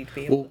capacity to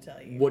be able to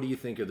tell you. What do you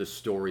think of the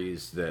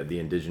stories that the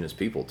indigenous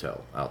people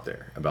tell out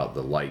there about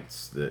the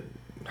lights that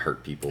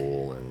hurt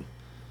people? And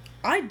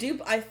I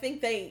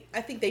think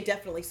they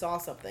definitely saw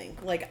something.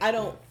 Like, I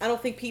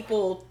don't think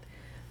people,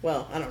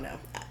 well, I don't know.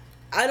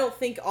 I don't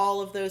think all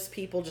of those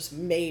people just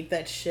made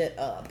that shit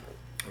up.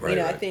 Right,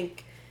 I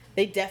think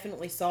they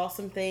definitely saw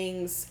some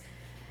things,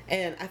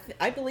 and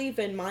I believe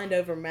in mind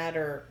over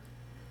matter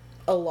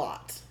a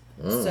lot.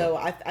 So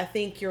I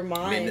think your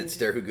mind. Men that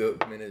stare at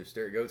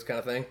goats kind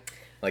of thing.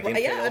 Like,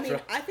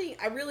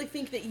 I really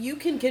think that you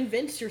can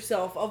convince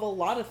yourself of a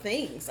lot of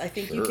things. I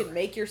think you can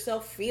make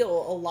yourself feel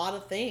a lot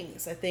of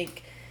things. I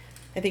think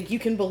you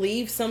can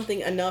believe something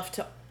enough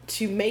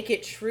to make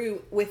it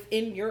true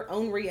within your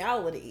own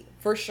reality,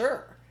 for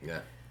sure.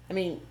 Yeah. I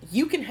mean,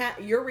 you can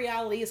have your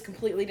reality is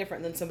completely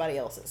different than somebody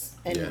else's,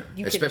 and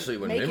you can especially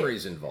when make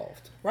memory's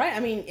involved. Right. I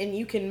mean, and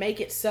you can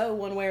make it so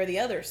one way or the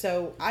other.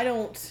 So I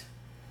don't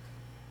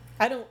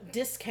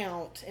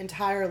discount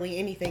entirely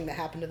anything that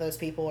happened to those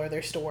people or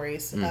their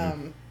stories.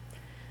 And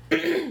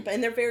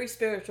they're very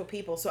spiritual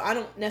people, so I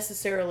don't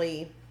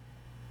necessarily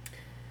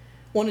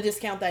want to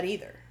discount that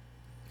either.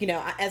 You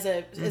know, as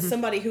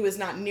somebody who is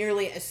not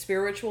nearly as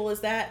spiritual as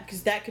that,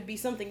 because that could be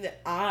something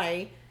that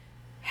I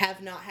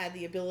have not had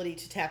the ability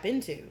to tap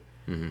into.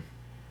 Could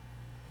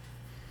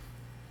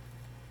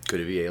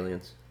it be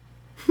aliens?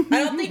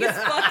 I don't think it's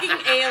fucking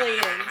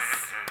aliens.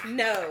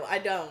 No, I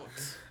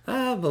don't.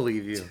 I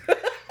believe you.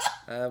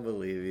 I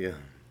believe you.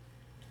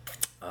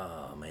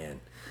 Oh, man.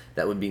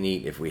 That would be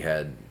neat if we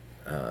had...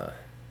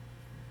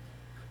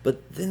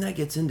 But then that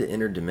gets into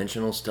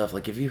interdimensional stuff.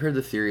 Like, have you heard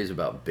the theories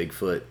about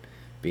Bigfoot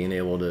being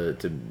able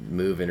to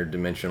move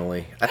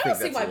interdimensionally? I don't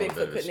see why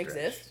Bigfoot couldn't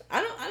exist.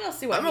 I don't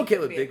see why. I'm okay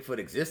with Bigfoot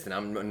existing.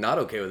 I'm not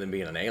okay with him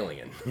being an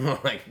alien.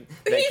 Like,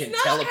 that he's can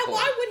not. teleport.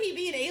 Why would he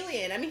be an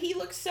alien? I mean, he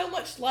looks so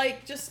much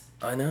like just...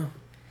 I know.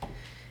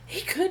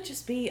 He could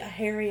just be a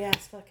hairy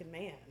ass fucking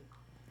man.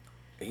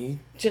 He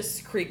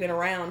just creeping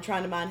around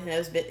trying to mind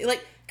his business.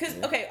 Like, because,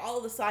 okay, all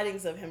of the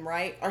sightings of him,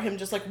 right, are him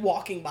just, like,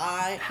 walking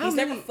by. He's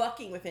never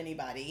fucking with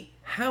anybody.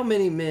 How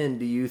many men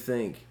do you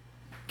think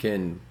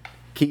can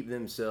keep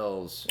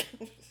themselves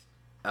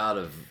out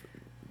of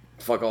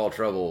fuck all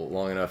trouble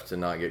long enough to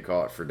not get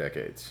caught for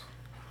decades?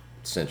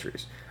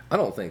 Centuries. I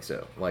don't think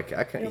so. Like,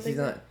 I can't,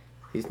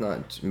 he's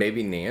not,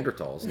 maybe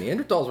Neanderthals.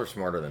 Neanderthals were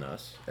smarter than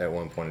us at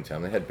one point in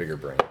time. They had bigger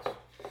brains.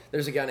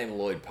 There's a guy named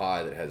Lloyd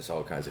Pye that has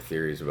all kinds of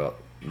theories about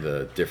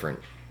the different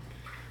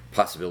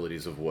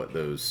possibilities of what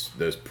those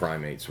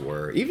primates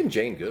were. Even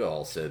Jane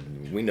Goodall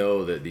said, we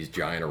know that these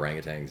giant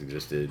orangutans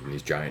existed and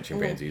these giant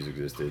chimpanzees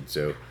existed.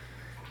 So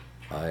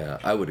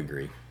I would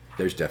agree.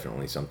 There's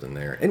definitely something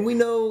there. And we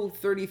know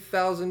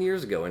 30,000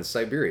 years ago in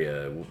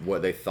Siberia,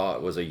 what they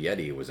thought was a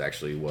Yeti was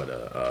actually what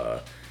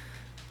a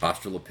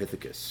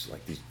Australopithecus,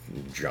 like these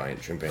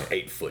giant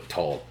chimpanzee, 8-foot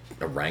tall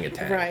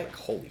orangutan. Right. Like,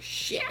 holy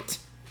shit.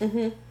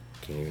 Mm-hmm.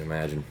 Can't even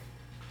imagine.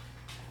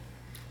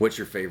 What's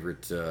your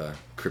favorite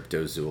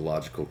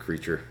cryptozoological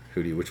creature?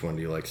 Which one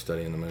do you like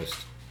studying the most?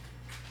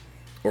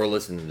 Or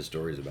listening to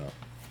stories about?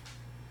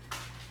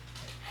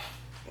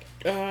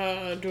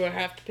 Do I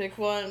have to pick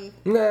one?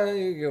 No,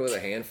 you can go with a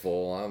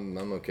handful.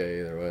 I'm okay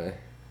either way.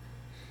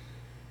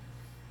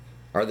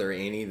 Are there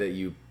any that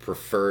you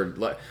preferred?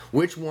 Like,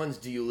 which ones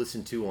do you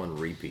listen to on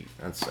repeat?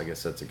 I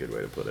guess that's a good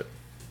way to put it.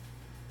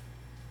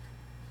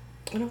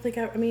 I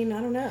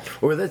don't know.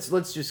 Or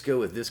let's just go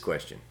with this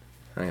question.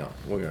 Hang on,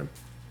 we're gonna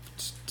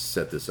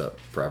set this up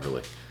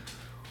properly.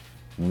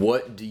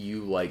 What do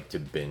you like to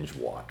binge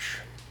watch?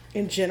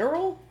 In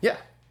general? Yeah.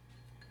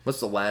 What's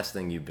the last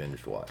thing you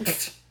binge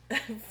watched?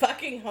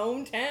 Fucking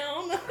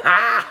Hometown.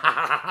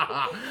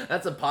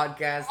 That's a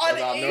podcast on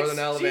about Northern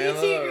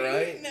Alabama,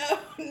 right?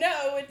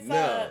 No,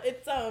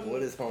 it's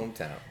What is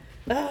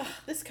Hometown?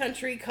 This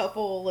country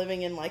couple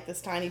living in like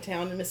this tiny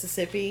town in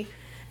Mississippi,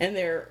 and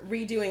they're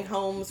redoing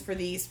homes for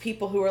these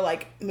people who are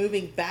like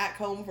moving back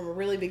home from a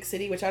really big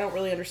city, which I don't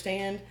really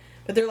understand.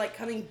 But they're like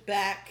coming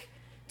back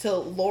to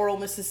Laurel,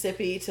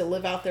 Mississippi to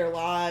live out their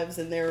lives,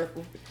 and they're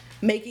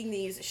making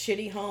these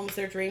shitty homes,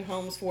 their dream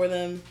homes for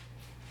them.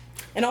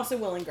 And also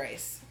Will and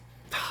Grace.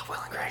 Oh, Will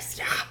and Grace,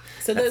 yeah.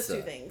 So those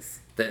two things.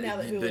 The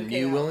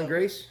new Will and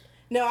Grace?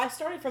 No, I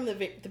started from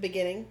the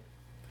beginning.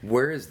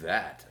 Where is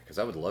that? Because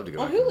I would love to go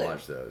back Hulu. and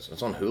watch those.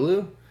 It's on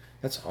Hulu?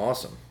 That's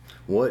awesome.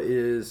 What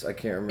is, I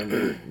can't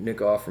remember Nick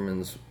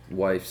Offerman's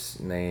wife's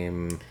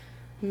name.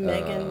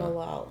 Megan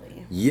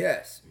Mullally.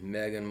 Yes,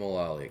 Megan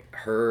Mullally.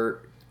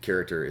 Her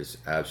character is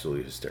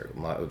absolutely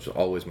hysterical. It was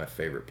always my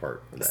favorite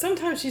part of that.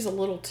 Sometimes she's a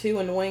little too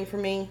annoying for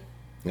me.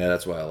 Yeah,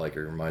 that's why I like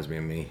her. It reminds me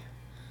of me.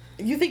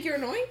 You think you're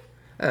annoying?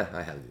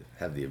 I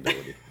have the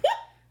ability.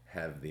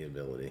 Have the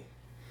ability.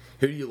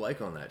 Who do you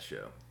like on that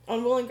show?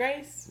 On Will and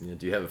Grace? Yeah,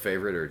 do you have a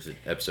favorite, or is it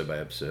episode by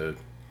episode?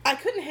 I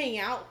couldn't hang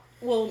out.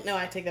 Well, no,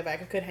 I take that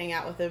back. I could hang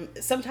out with him.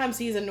 Sometimes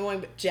he's annoying,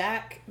 but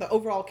Jack, the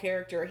overall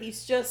character,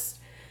 he's just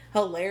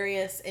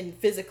hilarious, and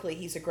physically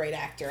he's a great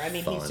actor. I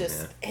mean, he's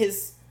just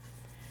his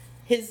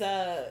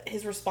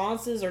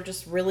responses are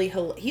just really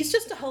he's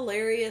just a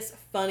hilarious,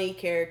 funny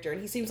character, and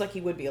he seems like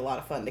he would be a lot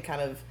of fun to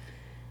kind of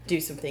do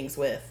some things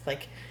with.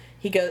 Like,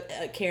 he goes,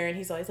 Karen,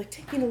 he's always like,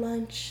 take me to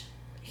lunch.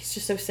 He's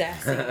just so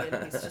sassy,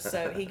 and he's just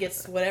so, he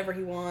gets whatever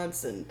he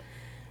wants, and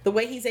the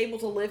way he's able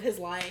to live his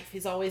life,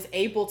 he's always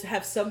able to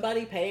have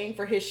somebody paying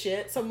for his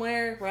shit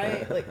somewhere,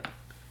 right? Like,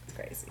 it's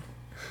crazy.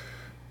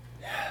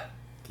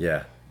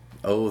 Yeah.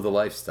 Oh, the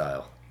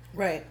lifestyle.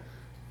 Right.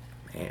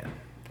 Man.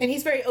 And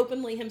he's very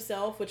openly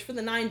himself, which for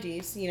the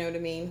 90s, you know what I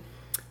mean?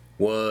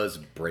 Was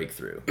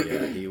breakthrough.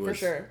 Yeah, he was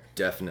For sure.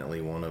 Definitely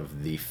one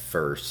of the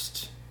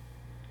first...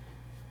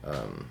 I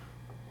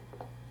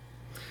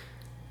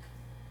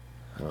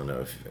don't know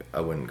if I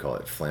wouldn't call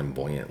it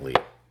flamboyantly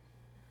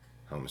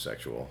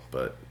homosexual,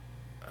 but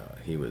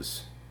he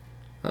was,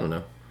 I don't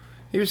know,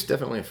 he was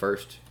definitely a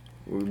first.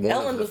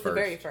 Ellen was the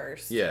very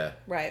first. Yeah.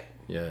 Right.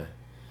 Yeah.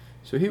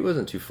 So he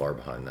wasn't too far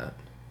behind that.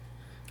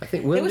 I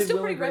think when it was did still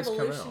Will and pretty Grace come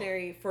out?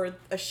 revolutionary for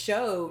a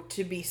show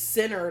to be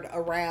centered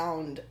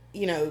around,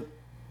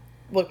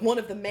 like one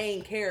of the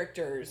main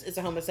characters is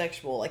a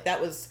homosexual. Like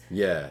that was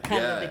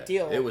kind of a big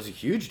deal. It was a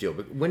huge deal.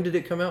 But when did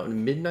it come out? In the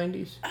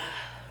mid-90s?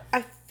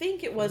 I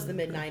think it was the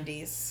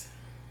mid-90s.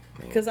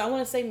 Because I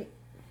want to say, I'm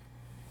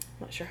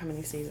not sure how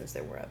many seasons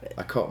there were of it.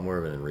 I caught more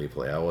of it in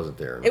replay. I wasn't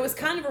there. It was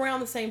kind of around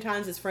the same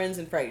times as Friends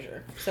and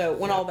Frasier. So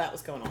when all that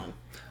was going on.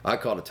 I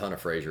caught a ton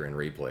of Frasier in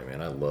replay,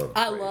 man. I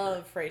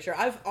love Frasier.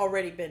 I've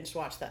already binge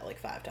watched that like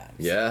 5 times.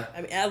 Yeah?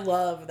 I mean, I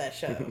love that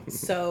show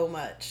so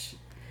much.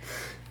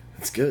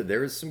 It's good.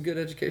 There was some good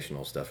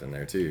educational stuff in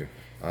there, too.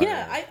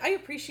 I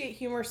appreciate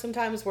humor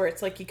sometimes where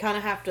it's like you kind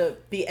of have to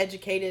be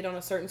educated on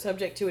a certain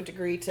subject to a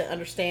degree to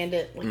understand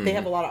it. Like they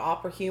have a lot of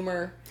opera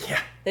humor.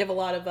 Yeah. They have a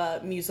lot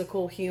of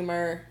musical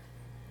humor.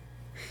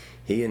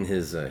 He and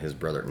his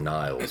brother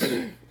Niles.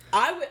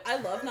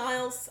 I love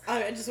Niles.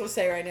 I just want to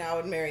say right now I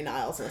would marry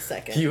Niles in a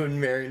second. You would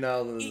marry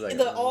Niles in a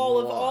second.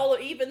 All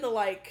of even the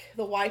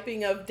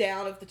wiping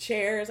down of the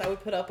chairs, I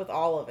would put up with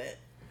all of it.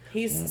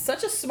 He's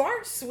such a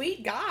smart,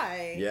 sweet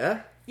guy.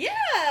 Yeah?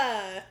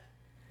 Yeah.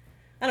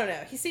 I don't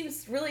know.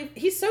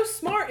 He's so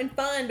smart and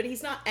fun, but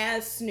he's not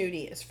as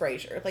snooty as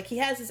Frasier. Like, he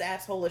has his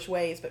asshole-ish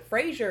ways, but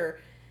Frasier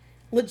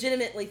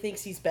legitimately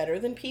thinks he's better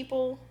than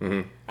people.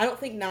 Mm-hmm. I don't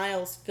think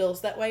Niles feels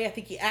that way. I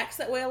think he acts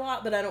that way a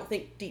lot, but I don't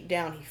think deep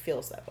down he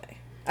feels that way.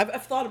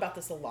 I've thought about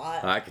this a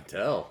lot. I could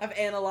tell. I've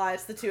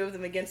analyzed the two of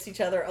them against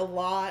each other a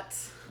lot.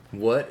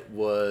 What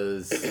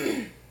was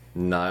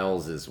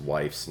Niles'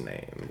 wife's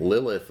name?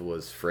 Lilith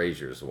was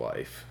Frasier's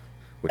wife,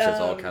 which is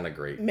all kind of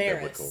great biblical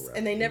reference.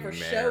 And they never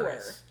show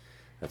her.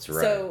 That's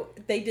right. So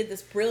they did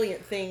this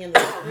brilliant thing in the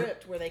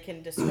script where they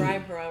can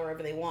describe her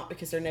however they want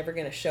because they're never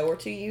going to show her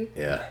to you.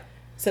 Yeah.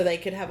 So they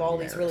could have all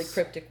these really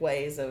cryptic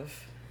ways of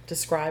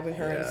describing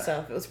her and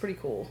stuff. It was pretty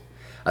cool.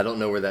 I don't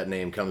know where that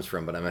name comes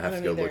from, but I'm going to have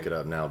to go look it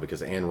up now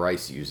because Anne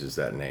Rice uses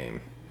that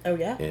name. Oh,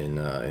 yeah? In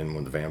one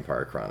of the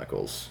Vampire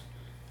Chronicles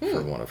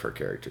for one of her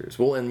characters.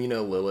 Well, and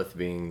Lilith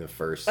being the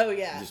first. Oh,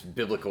 yeah. Just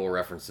biblical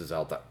references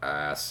out the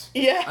ass.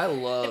 Yeah. I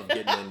love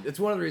getting in. It's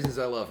one of the reasons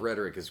I love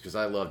rhetoric is because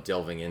I love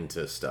delving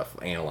into stuff,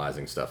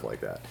 analyzing stuff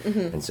like that.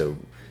 Mm-hmm. And so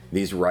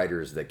these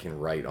writers that can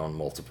write on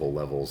multiple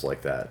levels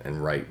like that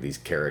and write these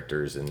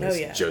characters in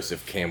this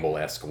Joseph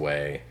Campbell-esque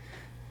way.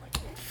 Like,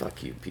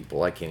 fuck you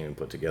people. I can't even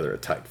put together a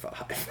tight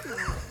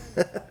 5.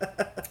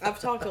 I've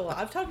talked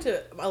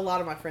to a lot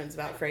of my friends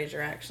about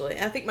Frasier, actually.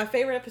 And I think my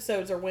favorite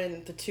episodes are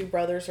when the two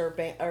brothers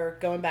are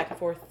going back and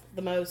forth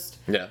the most.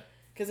 Yeah.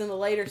 Because in the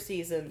later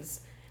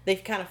seasons,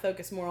 they've kind of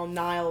focused more on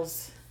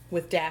Niles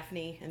with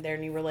Daphne and their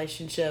new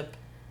relationship.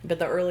 But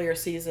the earlier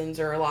seasons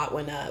are a lot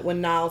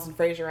when Niles and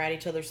Frasier are at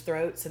each other's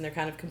throats and they're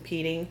kind of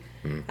competing.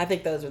 Mm. I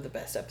think those are the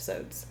best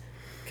episodes.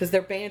 Because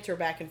their banter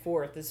back and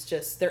forth is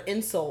just, their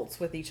insults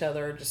with each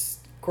other are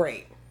just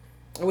great.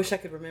 I wish I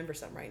could remember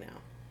some right now.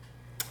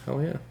 Oh,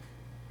 yeah.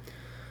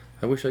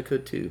 I wish I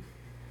could too.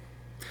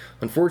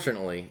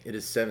 Unfortunately, it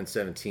is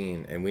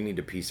 7:17 and we need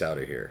to peace out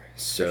of here.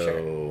 So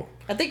sure.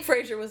 I think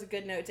Frasier was a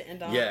good note to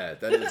end on. Yeah,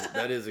 that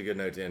is a good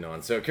note to end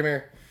on. So come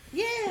here.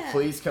 Yeah.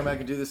 Please come back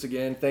and do this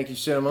again. Thank you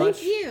so much.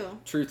 Thank you.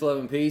 Truth, love,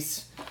 and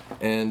peace.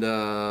 And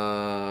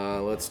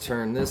let's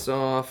turn this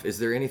off. Is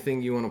there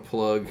anything you want to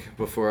plug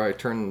before I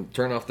turn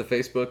off the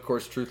Facebook? Of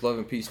course,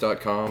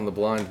 truthloveandpeace.com, The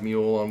Blind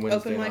Mule on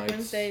Wednesday nights. Open mic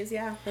Wednesdays,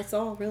 yeah. That's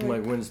all, really.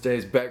 Open mic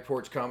Wednesdays, Back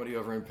Porch Comedy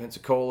over in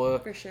Pensacola.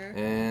 For sure.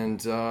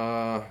 And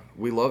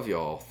we love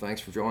y'all.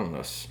 Thanks for joining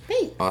us.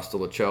 Thanks. Hasta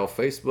la ciao,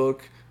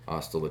 Facebook.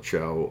 Hasta la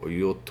ciao,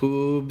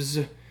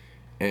 YouTubes.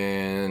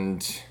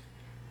 And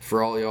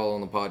for all y'all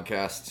on the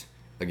podcast,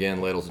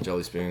 again, Ladles and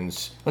Jelly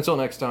Spoons. Until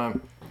next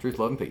time, truth,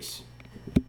 love, and peace.